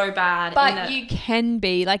so bad. but you can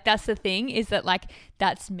be like, that's the thing, is that like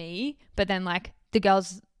that's me, but then like the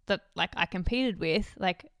girls that like I competed with,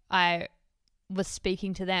 like I was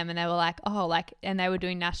speaking to them and they were like, oh, like, and they were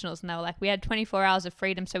doing nationals and they were like, we had 24 hours of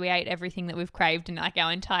freedom, so we ate everything that we've craved in like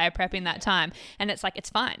our entire prep in that time. And it's like, it's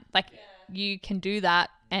fine, like you can do that,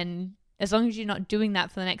 and as long as you're not doing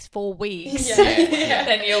that for the next 4 weeks,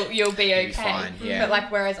 then you'll be okay. Fine, yeah. But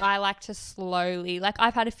like, whereas I like to slowly, like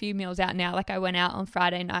I've had a few meals out now. Like I went out on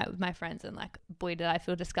Friday night with my friends, and like, boy, did I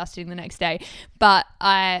feel disgusting the next day. But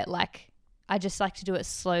I just like to do it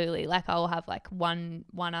slowly. Like I'll have like one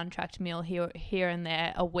untracked meal here and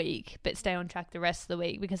there a week, but stay on track the rest of the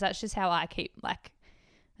week, because that's just how I keep, like,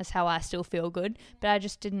 that's how I still feel good. But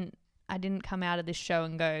I didn't come out of this show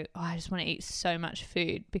and go, oh, I just want to eat so much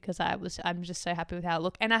food, because I'm just so happy with how I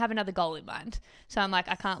look. And I have another goal in mind. So I'm like,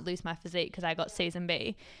 I can't lose my physique because I got season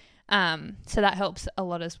B. So that helps a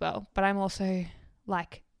lot as well. But I'm also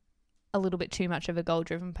like a little bit too much of a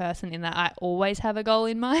goal-driven person, in that I always have a goal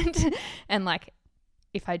in mind. And like,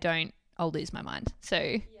 if I don't, I'll lose my mind. So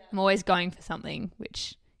I'm always going for something,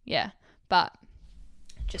 which, but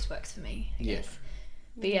it just works for me, I guess.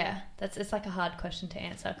 But it's like a hard question to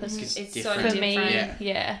answer, because it's different. so for different.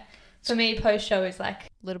 me, for me, post show is like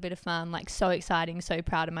a little bit of fun, like so exciting, so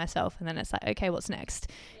proud of myself, and then it's like, okay, what's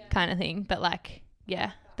next, kind of thing. But like,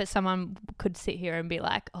 but someone could sit here and be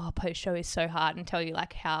like, oh, post show is so hard, and tell you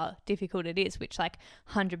like how difficult it is, which like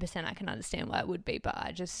 100% I can understand why it would be, but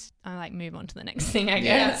I like move on to the next thing, I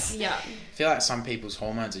guess. Yeah. I feel like some people's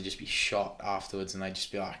hormones would just be shot afterwards, and they'd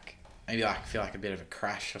just be like, maybe like feel like a bit of a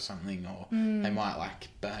crash or something, or they might like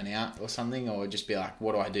burn out or something, or just be like,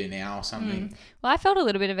 what do I do now or something. Well, I felt a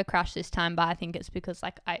little bit of a crash this time, but I think it's because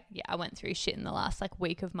like I went through shit in the last like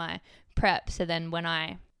week of my prep. So then when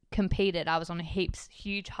I competed, I was on a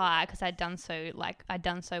huge high, because I'd done so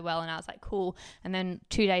well, and I was like, cool. And then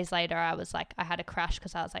 2 days later I was like, I had a crash,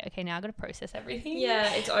 because I was like, okay, now I've got to process everything.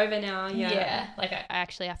 Yeah, it's over now. Like I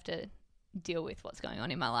actually have to deal with what's going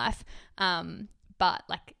on in my life. But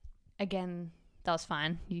like, again, that was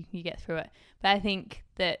fine. You get through it. But I think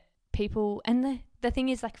that people, and the thing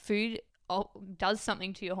is, like, food does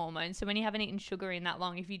something to your hormones. So when you haven't eaten sugar in that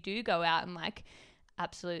long, if you do go out and like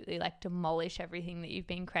absolutely like demolish everything that you've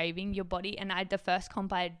been craving, your body, and the first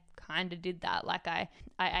comp I kind of did that. Like I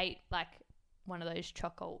ate like one of those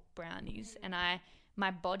chocolate brownies, and my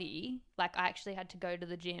body, like I actually had to go to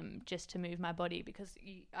the gym just to move my body, because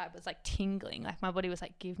I was like tingling. Like my body was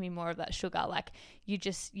like, give me more of that sugar. Like you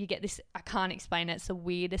get this, I can't explain it. It's the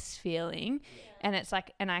weirdest feeling. And it's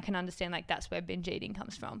like, and I can understand like that's where binge eating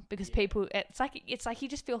comes from, because people, it's like you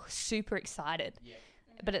just feel super excited,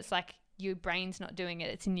 but it's like your brain's not doing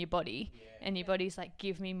it. It's in your body, and your body's like,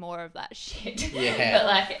 give me more of that shit. But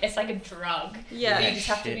like, it's like a drug. You just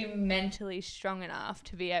have to be mentally strong enough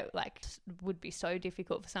to be able, like, would be so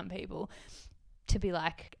difficult for some people. to be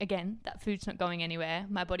like, again, that food's not going anywhere.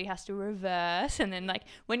 My body has to reverse. And then like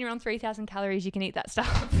when you're on 3,000 calories, you can eat that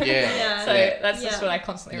stuff. Yeah. So Yeah. that's just what I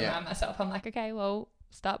constantly Yeah. remind myself. I'm like, okay, well,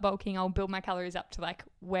 start bulking. I'll build my calories up to like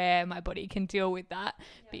where my body can deal with that.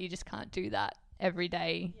 But you just can't do that every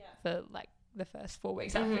day for like the first 4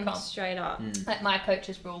 weeks after comp. Straight up. Like my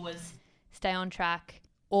coach's rule was stay on track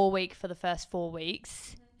all week for the first 4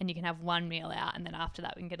 weeks, and you can have one meal out, and then after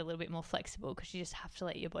that we can get a little bit more flexible because you just have to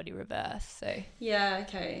let your body reverse. So Yeah,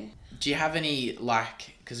 okay. Do you have any,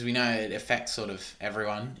 like, because we know it affects sort of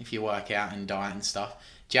everyone if you work out and diet and stuff.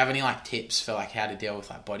 Do you have any like tips for like how to deal with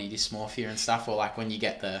like body dysmorphia and stuff, or like when you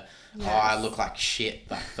get the oh I look like shit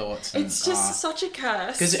like thoughts? And, It's just such a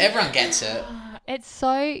curse. because everyone gets it. it's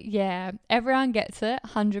so, yeah, everyone gets it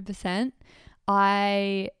 100%.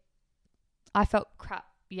 I felt crap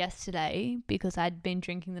yesterday because I'd been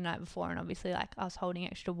drinking the night before, and obviously like I was holding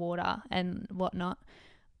extra water and whatnot.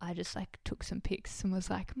 I just like took some pics and was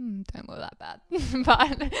like, don't look that bad.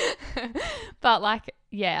 but like,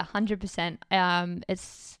 yeah, 100%.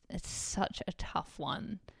 It's such a tough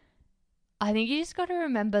one. I think you just got to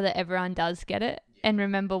remember that everyone does get it, and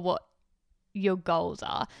remember what your goals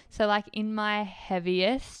are. So like in my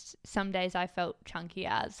heaviest, some days I felt chunky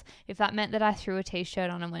as. If that meant that I threw a t-shirt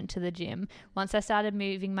on and went to the gym, once I started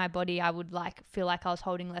moving my body, I would like feel like I was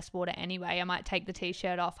holding less water anyway. I might take the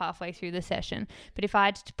t-shirt off halfway through the session. But if I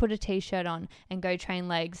had to put a t-shirt on and go train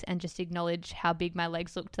legs and just acknowledge how big my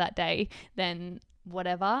legs looked that day, then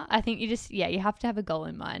whatever. I think you just, you have to have a goal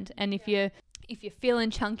in mind. And if you're feeling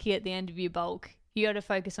chunky at the end of your bulk, you got to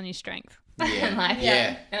focus on your strength.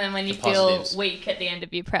 Yeah. And then when you The feel positives. weak at the end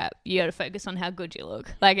of your prep, you got to focus on how good you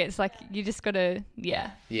look. Like, it's like you just got to, Yeah.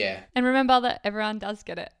 And remember that everyone does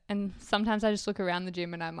get it. And sometimes I just look around the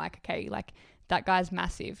gym and I'm like, okay, like that guy's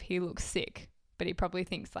massive. He looks sick, but he probably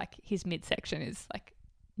thinks like his midsection is like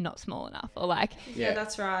not small enough, or like, Yeah,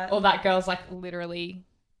 that's right. or that girl's like literally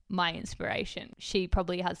my inspiration. She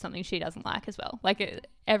probably has something she doesn't like as well. Like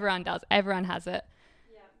everyone does. Everyone has it.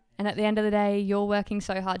 And at the end of the day, you're working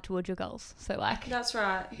so hard towards your goals. So like, That's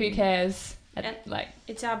right. who cares? And Like,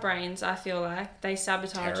 it's our brains, I feel like. They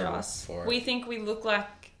sabotage Terrible us. for it. We think we look like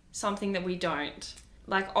something that we don't.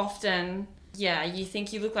 Like often, you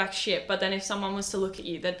think you look like shit, but then if someone was to look at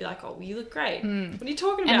you, they'd be like, oh, well, you look great. What are you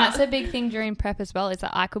talking about? and that's a big thing during prep as well, is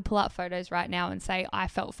that I could pull up photos right now and say I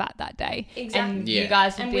felt fat that day. Exactly. And Yeah. you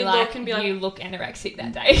guys would And be we like, look and be like- you look anorexic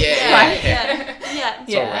that day. Yeah.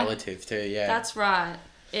 It's all relative too. Yeah. That's right.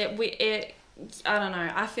 I don't know.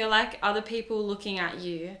 I feel like other people looking at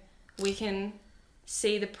you, we can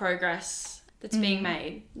see the progress that's being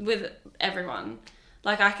made with everyone.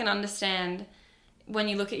 Like, I can understand when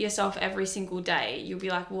you look at yourself every single day, you'll be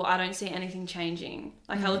like, well, I don't see anything changing.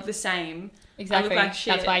 Like, I look the same. Exactly. I look like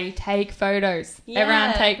shit. That's why you take photos. Yeah.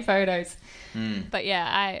 Everyone take photos. Mm. But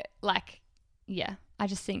I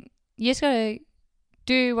just think you just got to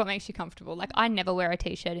do what makes you comfortable. Like, I never wear a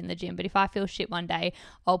t-shirt in the gym, but if I feel shit one day,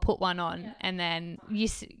 I'll put one on, and then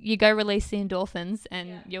you go release the endorphins,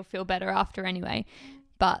 and you'll feel better after anyway.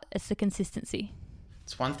 But it's the consistency.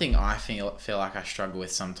 It's one thing I feel like I struggle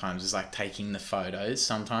with sometimes is like taking the photos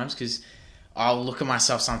sometimes, because I'll look at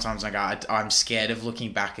myself sometimes and I go, I'm scared of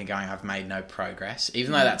looking back and going, I've made no progress,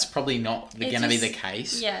 even though that's probably not going to be the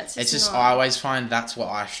case. Yeah, it's just I always find that's what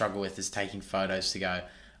I struggle with, is taking photos to go,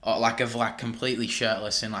 of completely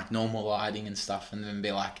shirtless in like normal lighting and stuff, and then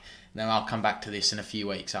be like, then I'll come back to this in a few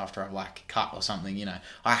weeks after I've like cut or something, you know.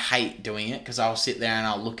 I hate doing it because I'll sit there and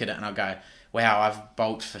I'll look at it and I'll go, wow, I've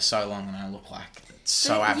bulked for so long and I look like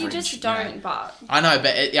so average. You just don't, but... I know,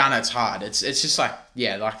 but I know it's hard. It's just like,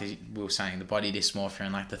 like we were saying, the body dysmorphia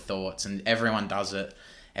and like the thoughts, and everyone does it,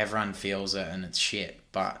 everyone feels it, and it's shit.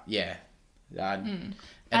 But yeah, at the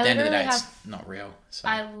end of the day, it's not real. So.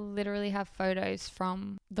 I literally have photos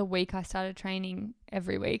from the week I started training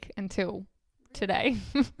every week until today.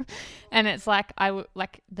 And it's like,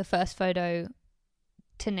 like the first photo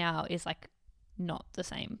to now is like not the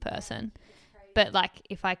same person. But like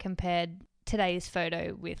if I compared today's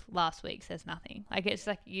photo with last week's, there's nothing. Like it's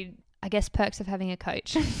like I guess perks of having a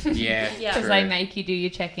coach. Yeah, Because they make you do your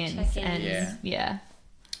check-ins. And yeah.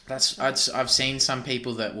 I've seen some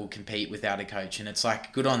people that will compete without a coach, and it's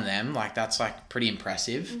like good on them. Like that's like pretty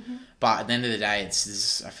impressive. Mm-hmm. But at the end of the day, I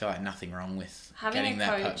feel like nothing wrong with getting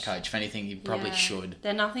that coach. If anything, you probably should.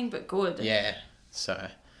 They're nothing but good. Yeah. So.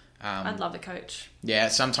 I'd love a coach. Yeah.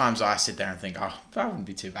 Sometimes I sit there and think, oh, that wouldn't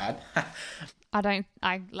be too bad. I don't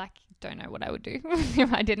know what I would do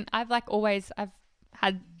if I didn't. I've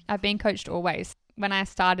been coached always. When I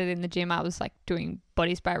started in the gym, I was like doing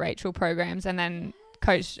Bodies by Rachel programs, and then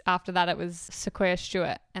coached after that it was Sequoia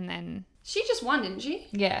Stewart, and then She just won, didn't she?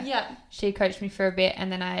 Yeah. Yeah. She coached me for a bit,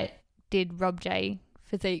 and then I did Rob J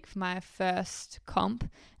physique for my first comp,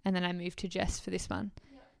 and then I moved to Jess for this one.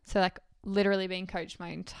 So like literally being coached my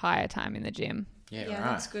entire time in the gym. Yeah, Yeah, right.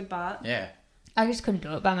 that's good, Bart. Yeah. I just couldn't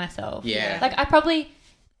do it by myself. Yeah. Like I probably,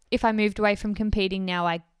 if I moved away from competing now,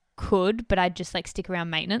 I could, but I'd just like stick around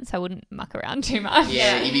maintenance. I wouldn't muck around too much.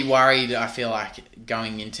 Yeah, you'd be worried, I feel like,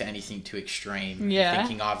 going into anything too extreme. Yeah.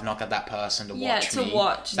 Thinking, I've not got that person to Yeah, watch to me.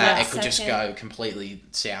 watch That that it could just second. go completely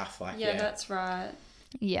south. Like, Yeah, that's right.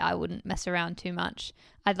 Yeah, I wouldn't mess around too much.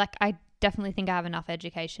 I definitely think I have enough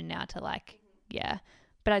education now to like, yeah.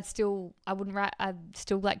 But I'd still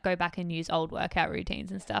like go back and use old workout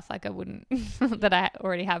routines and stuff. Like I wouldn't, that I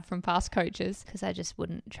already have from past coaches, because I just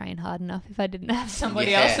wouldn't train hard enough if I didn't have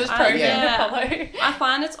somebody Yeah. else's program Yeah. to follow. I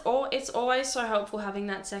find it's always so helpful having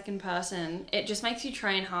that second person. It just makes you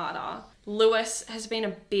train harder. Lewis has been a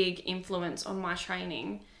big influence on my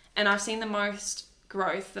training, and I've seen the most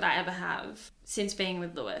growth that I ever have since being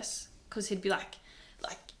with Lewis, because he'd be like,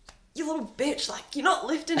 you little bitch, like you're not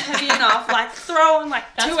lifting heavy enough, like throw on like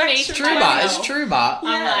That's two me. extra True, weights. but it's true, but Yeah.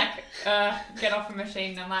 I'm like, get off a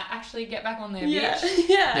machine. And I'm like, actually get back on there, Yeah, bitch.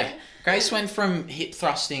 yeah. Grace went from hip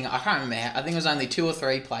thrusting, I can't remember, I think it was only 2 or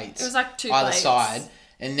 3 plates. It was like 2 either plates. side.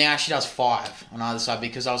 And now she does 5 on either side,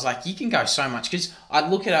 because I was like, you can go so much. Because I'd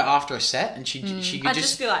look at her after a set and she could I'd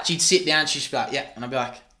just just be like- she'd sit down and she'd be like, yeah. And I'd be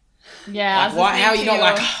like, Yeah. like why? How are you not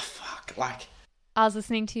like, oh, fuck? Like, I was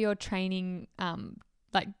listening to your training,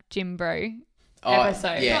 like gym bro oh,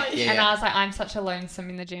 episode. yeah, Oh, yeah, And yeah. I was like, I'm such a lonesome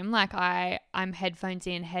in the gym. Like I'm headphones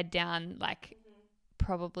in, head down, like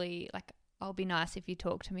probably like I'll be nice if you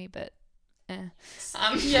talk to me, but Yeah,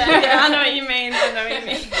 I know what you mean.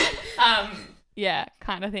 yeah,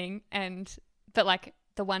 kind of thing. But like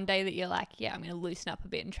the one day that you're like, yeah, I'm going to loosen up a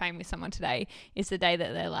bit and train with someone today is the day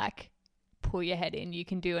that they're like, pull your head in, you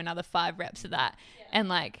can do another 5 reps of that. And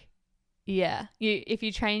like, yeah, if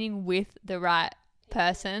you're training with the right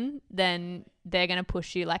person, then they're going to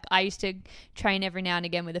push you. Like I used to train every now and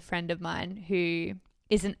again with a friend of mine who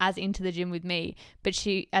isn't as into the gym with me, but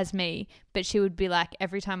she would be like,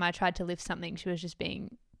 every time I tried to lift something, she was just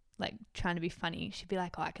being like trying to be funny. She'd be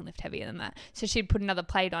like, oh, I can lift heavier than that. So she'd put another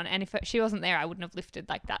plate on, and if she wasn't there, I wouldn't have lifted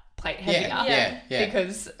like that plate heavier. Yeah.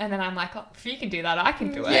 Because, and then I'm like, oh, if you can do that, I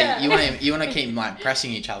can do it. Yeah, you want to keep like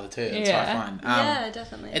pressing each other too. It's Yeah. quite fun. Yeah,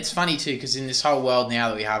 definitely. It's funny too, because in this whole world now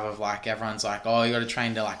that we have of like everyone's like, oh, you got to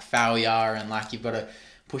train to like failure, and like you've got to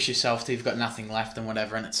push yourself till you've got nothing left and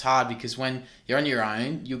whatever. And it's hard because when you're on your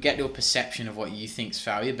own, you'll get to a perception of what you think's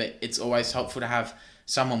failure, but it's always helpful to have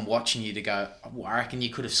someone watching you to go, oh, I reckon you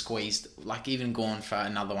could have squeezed, like even gone for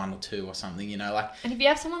another 1 or 2 or something, you know, like. And if you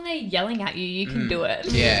have someone there yelling at you, you can do it.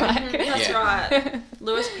 Yeah. Like, That's Yeah. right.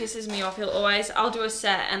 Lewis pisses me off. I'll do a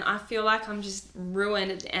set and I feel like I'm just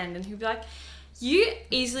ruined at the end, and he'll be like, you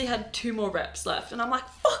easily had 2 more reps left, and I'm like,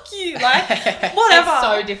 fuck you, like whatever. It's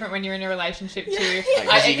so different when you're in a relationship too. Like,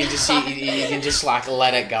 'cause you can just like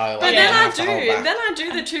let it go. Like, But you then don't I have to hold back. Then I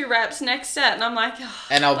do the 2 reps next set, and I'm like, oh,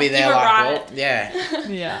 And I'll be you there were like, right. well, yeah.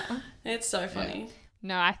 Yeah. It's so funny.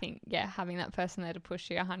 No, I think, yeah, having that person there to push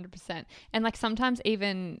you 100%. And like sometimes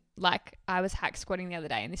even like I was hack squatting the other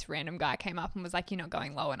day and this random guy came up and was like, you're not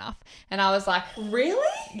going low enough. And I was like, Really?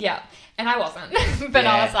 yeah. And I wasn't. But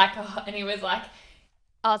Yeah. I was like, oh, and he was like,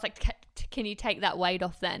 I was like, can you take that weight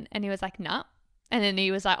off then? And he was like, no. And then he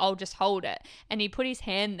was like, I'll just hold it. And he put his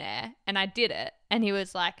hand there and I did it. And he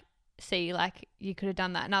was like, see, like you could have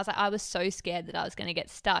done that. And I was like, I was so scared that I was going to get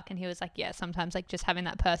stuck. And he was like, yeah, sometimes like just having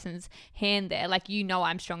that person's hand there, like, you know,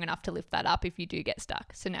 I'm strong enough to lift that up if you do get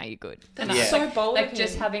stuck. So now you're good. That's And I was so like, bold. like of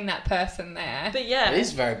just him. having that person there. But yeah. It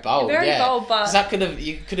is very bold. Very yeah. bold, but- 'Cause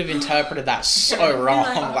you could have interpreted that so wrong.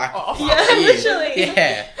 Like, oh, fuck yeah, you. literally.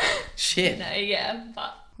 Yeah. Shit. No, yeah,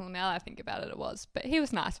 but well, now that I think about it, it was. But he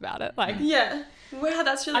was nice about it. Like, Yeah. Wow,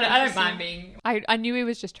 that's really I don't interesting. mind being. I knew he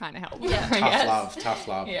was just trying to help. Yeah. I guess. Tough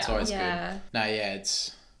love. Yeah. It's always Yeah. good. No, yeah,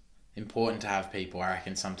 it's important to have people, I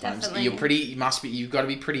reckon, sometimes. Definitely. You've got to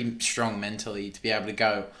be pretty strong mentally to be able to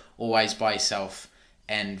go always by yourself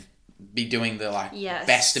and be doing the like Yes.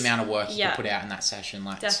 best amount of work you Yeah. can put out in that session.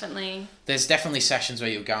 Like, Definitely. there's definitely sessions where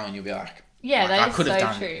you'll go and you'll be like, Yeah, like, that I is could have so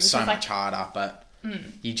done true, so because, much like, harder, but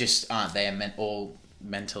you just aren't there all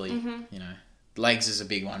mentally, Mm-hmm. you know. Legs is a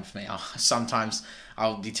big one for me. Sometimes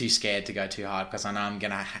I'll be too scared to go too hard because I know I'm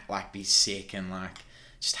gonna like be sick and like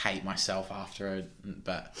just hate myself after it.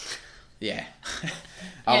 But yeah,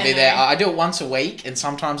 I'll Yeah, be no. there. I do it once a week, and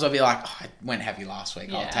sometimes I'll be like, oh, I went heavy last week.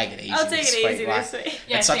 Yeah. I'll take it easy. I'll take this it week. easy Like, this week.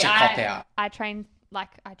 Yeah, it's such see, a cop out. I train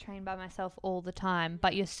by myself all the time,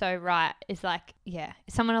 but you're so right. It's like, yeah,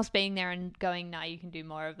 someone else being there and going, no, you can do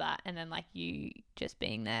more of that, and then like you just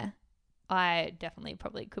being there I definitely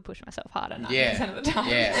probably could push myself harder 90% Yeah. of the time.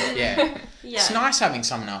 Yeah. Yeah. It's nice having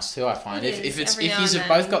someone else too, I find. It If is, every now you've and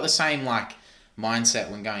both then. got the same like mindset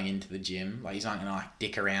when going into the gym, like he's not gonna like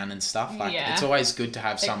dick around and stuff. Like Yeah. it's always good to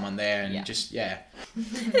have someone there and yeah. just It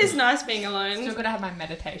is nice being alone. Still got to have my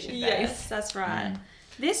meditation days. Yes, that's right.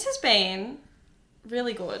 This has been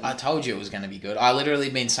really good. I told you it was going to be good. I literally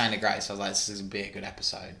been saying to Grace, I was like, this is going to be a good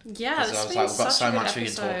episode. Yeah, Because this I was has like, been we've got such so a good much we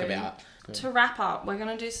can talk episode. about. Good. To wrap up, we're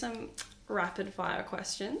going to do some rapid fire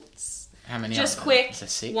questions. How many? Just are there? quick, Is there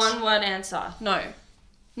 6? one word answer. No,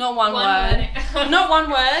 not one One word. word. Not one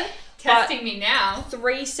word. Testing me now.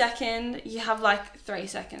 3 second. You have like 3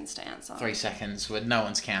 seconds to answer. 3 seconds where no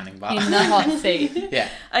one's counting, but In the hot seat. yeah.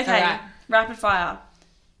 Okay, Alright. rapid fire.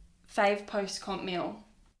 Fave post comp meal.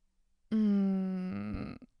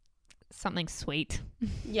 Something sweet.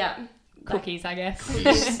 Yeah. Cookies, I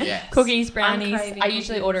guess. Yeah. Cookies, brownies. craving I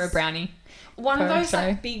usually cookies. order a brownie. One of Per those show.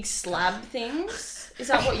 like big slab things. Is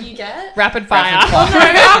that what you get? Rapid fire. Rapid Oh no,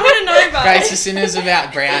 fire. I want to know about Grace, it. as soon as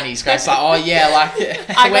about brownies, Grace like, oh yeah, like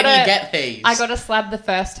when do you get these? I got a slab the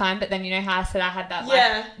first time, but then you know how I said I had that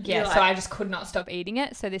like Yeah, so I just could not stop eating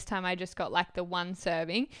it. So this time I just got like the one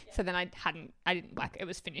serving. So then I didn't like it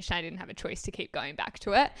was finished. I didn't have a choice to keep going back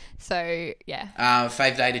to it. So yeah.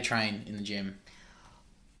 Fave day to train in the gym.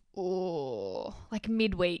 Oh, like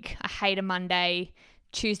midweek. I hate a Monday.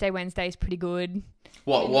 Tuesday, Wednesday is pretty good.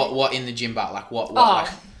 What in the gym, but like what Oh, like,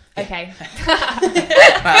 okay. no,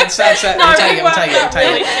 we'll take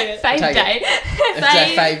it. Fave Take it. day.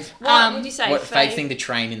 Fave. What would you say? What fave thing to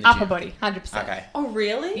train in the Upper gym? body, 100%. Okay. Oh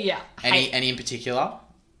really? Yeah. Any in particular?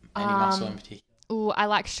 Any muscle in particular? Ooh, I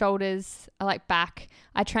like shoulders. I like back.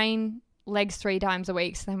 I train legs 3 times a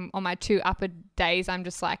week. So then on my 2 upper days, I'm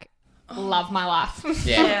just like, love my life.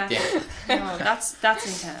 Yeah. Oh, that's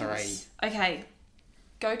intense. 3. Okay.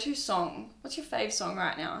 Go-to song. What's your fave song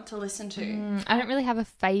right now to listen to? I don't really have a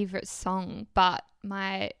favourite song, but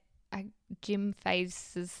my gym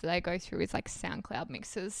phases that I go through is like SoundCloud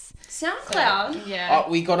mixes. SoundCloud. Yeah. Oh,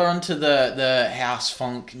 we got her onto the house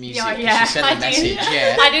funk music. Yeah, She sent I a message. did.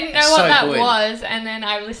 Yeah. I didn't know It's what so that good. was, and then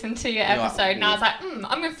I listened to your You're like, episode, and I was like,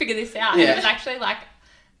 I'm going to figure this out. Yeah. And it was actually like,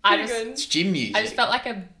 It's gym music. I just felt like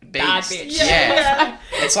a bad Beats. bitch. Yeah.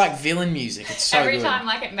 It's like villain music. It's so Every good. time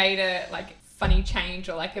like it made a like funny change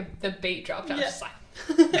or like the beat dropped, I was just like,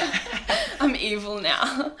 I'm evil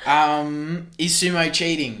now. Is sumo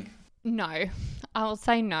cheating? no. I will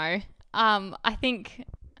say no. I think,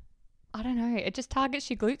 I don't know, it just targets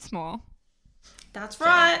your glutes more. That's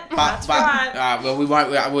right. But right. well, we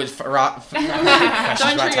won't. I would. Don't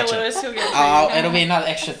trigger Lewis. He'll get triggered. It'll be another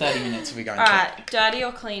extra 30 minutes if we go. And All check. right. Dirty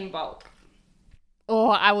or clean bulk?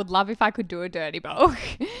 Or I would love if I could do a dirty bulk,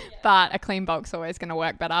 but a clean bulk's always going to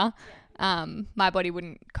work better. My body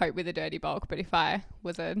wouldn't cope with a dirty bulk, but if I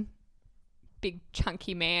was a big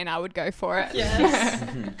chunky man, I would go for it. Yes.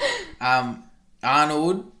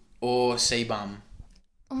 Arnold or Sebum?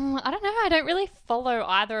 I don't know. I don't really follow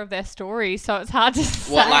either of their stories, so it's hard to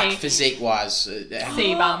say. What like physique wise?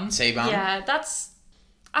 Sebum. Sebum. Yeah, that's.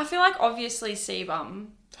 I feel like obviously Sebum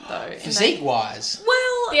though. in Physique wise.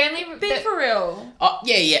 Well, The only be for real. Oh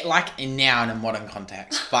yeah, like in a modern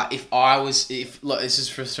context. But if look, this is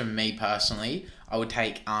from me personally, I would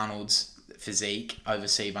take Arnold's physique over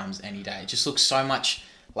Sebum's any day. It just looks so much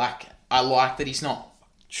like I like that he's not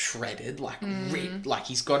shredded, like ripped, like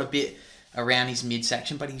he's got a bit around his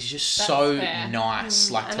midsection, but he's just That's so fair. nice,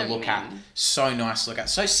 like I to know what look you at. mean. So nice to look at.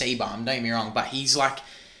 So Sebum, don't get me wrong, but he's like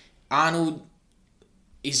Arnold.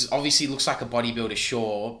 Is obviously looks like a bodybuilder,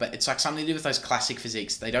 sure, but it's like something to do with those classic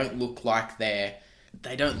physiques. They don't look like they're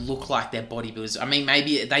bodybuilders. I mean,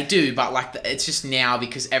 maybe they do, but like it's just now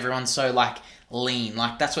because everyone's so like lean.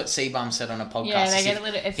 Like that's what Sebum said on a podcast. Yeah, they is get a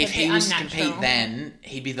little. It's if a he bit was to unnatural. compete then,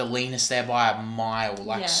 he'd be the leanest there by a mile,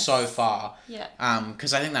 like Yes. so far. Yeah.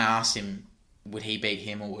 Because I think they asked him, would he beat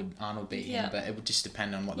him or would Arnold beat him? Yeah. But it would just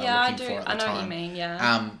depend on what they're Yeah, I looking do. for at the I know time. what you mean.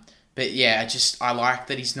 Yeah. But yeah, I like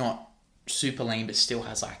that he's not super lean, but still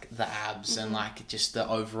has like the abs and like just the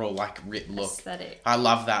overall like ripped look. Aesthetic. I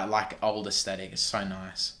love that like old aesthetic. It's so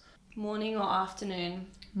nice. Morning or afternoon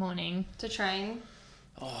Morning. to train?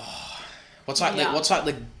 What's like Yeah.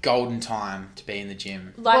 the golden time to be in the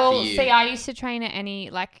gym? Like Well, for you? see, I used to train at any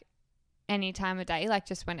time of day, like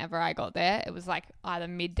just whenever I got there. It was like either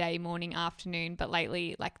midday, morning, afternoon. But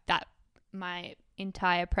lately, like that, my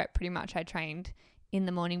entire prep pretty much I trained in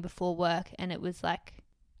the morning before work, and it was like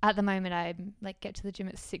at the moment I like get to the gym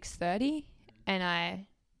at 6:30, and I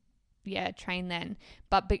train then.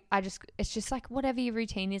 But it's just like whatever your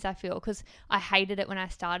routine is. I feel because I hated it when I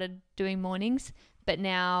started doing mornings, but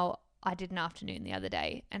now I did an afternoon the other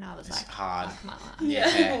day, and I was It's like, hard. fuck my life.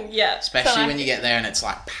 Yeah. Yeah. Especially So, like, when you get there and it's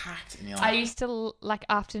like packed and you're I like, used to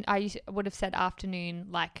would have said afternoon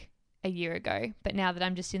like a year ago, but now that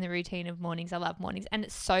I'm just in the routine of mornings, I love mornings, and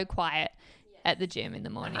it's so quiet at the gym in the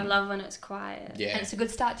morning. I love when it's quiet. yeah. And it's a good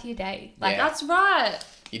start to your day. Like, Yeah. That's right.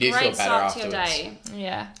 You do Great feel better start afterwards. to your day.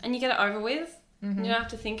 yeah, And you get it over with. You don't have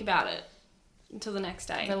to think about it until the next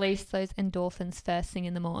day. release those endorphins first thing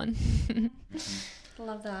in the morning. I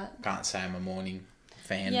love that. Can't say I'm a morning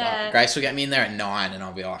fan, Yeah. but Grace will get me in there at 9 and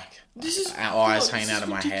I'll be like, This is eyes God, hanging this out of is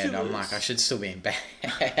my head. I'm ridiculous. like, I should still be in bed.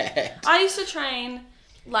 I used to train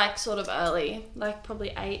like sort of early, like probably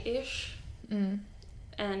 8-ish.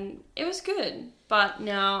 And it was good. But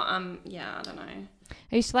now I don't know.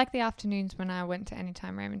 I used to like the afternoons when I went to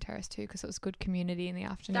Anytime Raymond Terrace too, because it was good community in the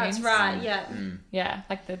afternoons. That's right, yeah. Yeah,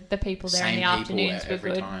 like the people there Same in the people afternoons were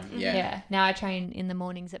every good. time. Mm-hmm. Yeah. Now I train in the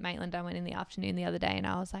mornings at Maitland. I went in the afternoon the other day, and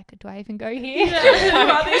I was like, do I even go here? Who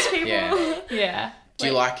are these people? Yeah. Yeah. Do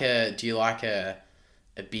you like a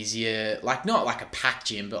busier, like not like a packed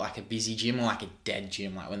gym, but like a busy gym or like a dead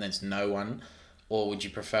gym, like when there's no one? Or would you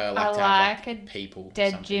prefer like I to have like like a people?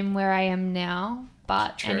 Dead something? gym where I am now,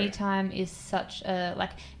 but True. Anytime is such a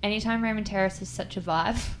Anytime Raymond Terrace is such a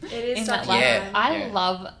vibe. It is in such that, like, a Yeah. vibe. I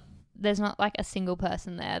love. There's not like a single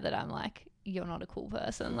person there that I'm like, you're not a cool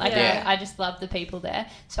person. Like Yeah. I just love the people there.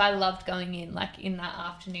 So I loved going in like in that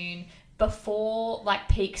afternoon before like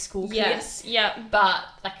peak school kids. Yes, yeah. But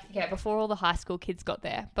like before all the high school kids got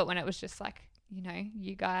there. But when it was just like, you know,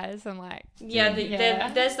 you guys, I'm like Yeah, Yeah.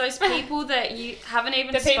 there's those people that you haven't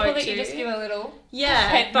even the spoke people that to. you just give a little Yeah,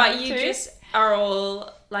 head but nod you to. just are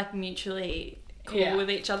all like mutually cool Yeah. with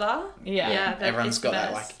each other. Yeah. that Everyone's is got the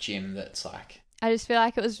that best. like gym that's like, I just feel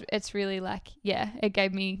like it's really like, it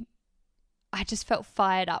gave me, I just felt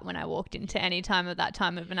fired up when I walked into any time of that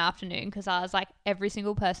time of an afternoon, because I was like, every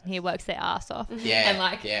single person here works their ass off. yeah, And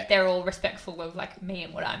like, yeah, they're all respectful of like me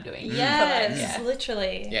and what I'm doing. Yes, So, like,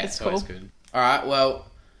 literally. yeah. it's It's always cool. good. All right, well,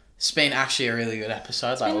 it's been actually a really good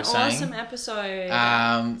episode, like An we were saying. awesome episode.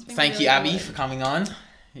 Thank been you, really Abby, good. for coming on.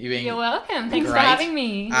 You're welcome. Thanks for Great. having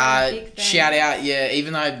me. big thanks. Shout out,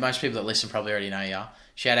 even though most people that listen probably already know you,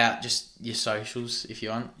 shout out just your socials if you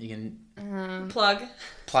want. You can Plug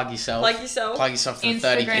plug yourself. yourself. Plug yourself to the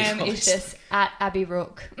 30 Instagram people. is just at Abby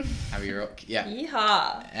Rooke. Abby Rooke, yeah.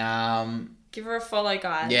 Yeehaw. Give her a follow,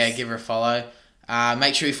 guys. Yeah, give her a follow.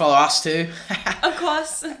 Make sure you follow us too. Of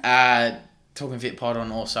course. Talking Fit Pod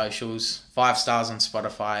on all socials. 5 stars on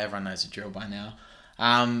Spotify. Everyone knows the drill by now.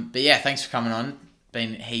 But yeah, thanks for coming on.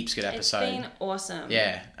 Been heaps good episode. It's been awesome.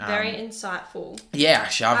 Yeah. Very insightful. Yeah,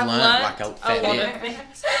 actually, I've learned like a a fair lot bit. of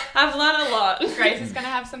things. I've learned a lot. Grace is going to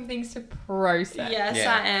have some things to process. Yes,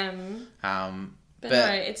 Yeah. I am. But no,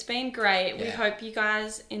 it's been great. We Yeah. hope you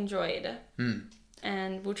guys enjoyed.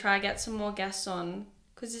 And we'll try to get some more guests on,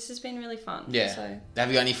 because this has been really fun. Yeah. So. Have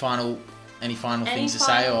you got any final things to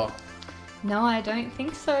say, final- or? No, I don't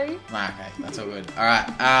think so. Nah, okay, that's all good. All right.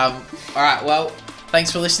 All right. Well,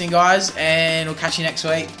 thanks for listening, guys, and we'll catch you next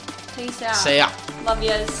week. Peace out. See ya. Love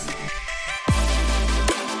yous.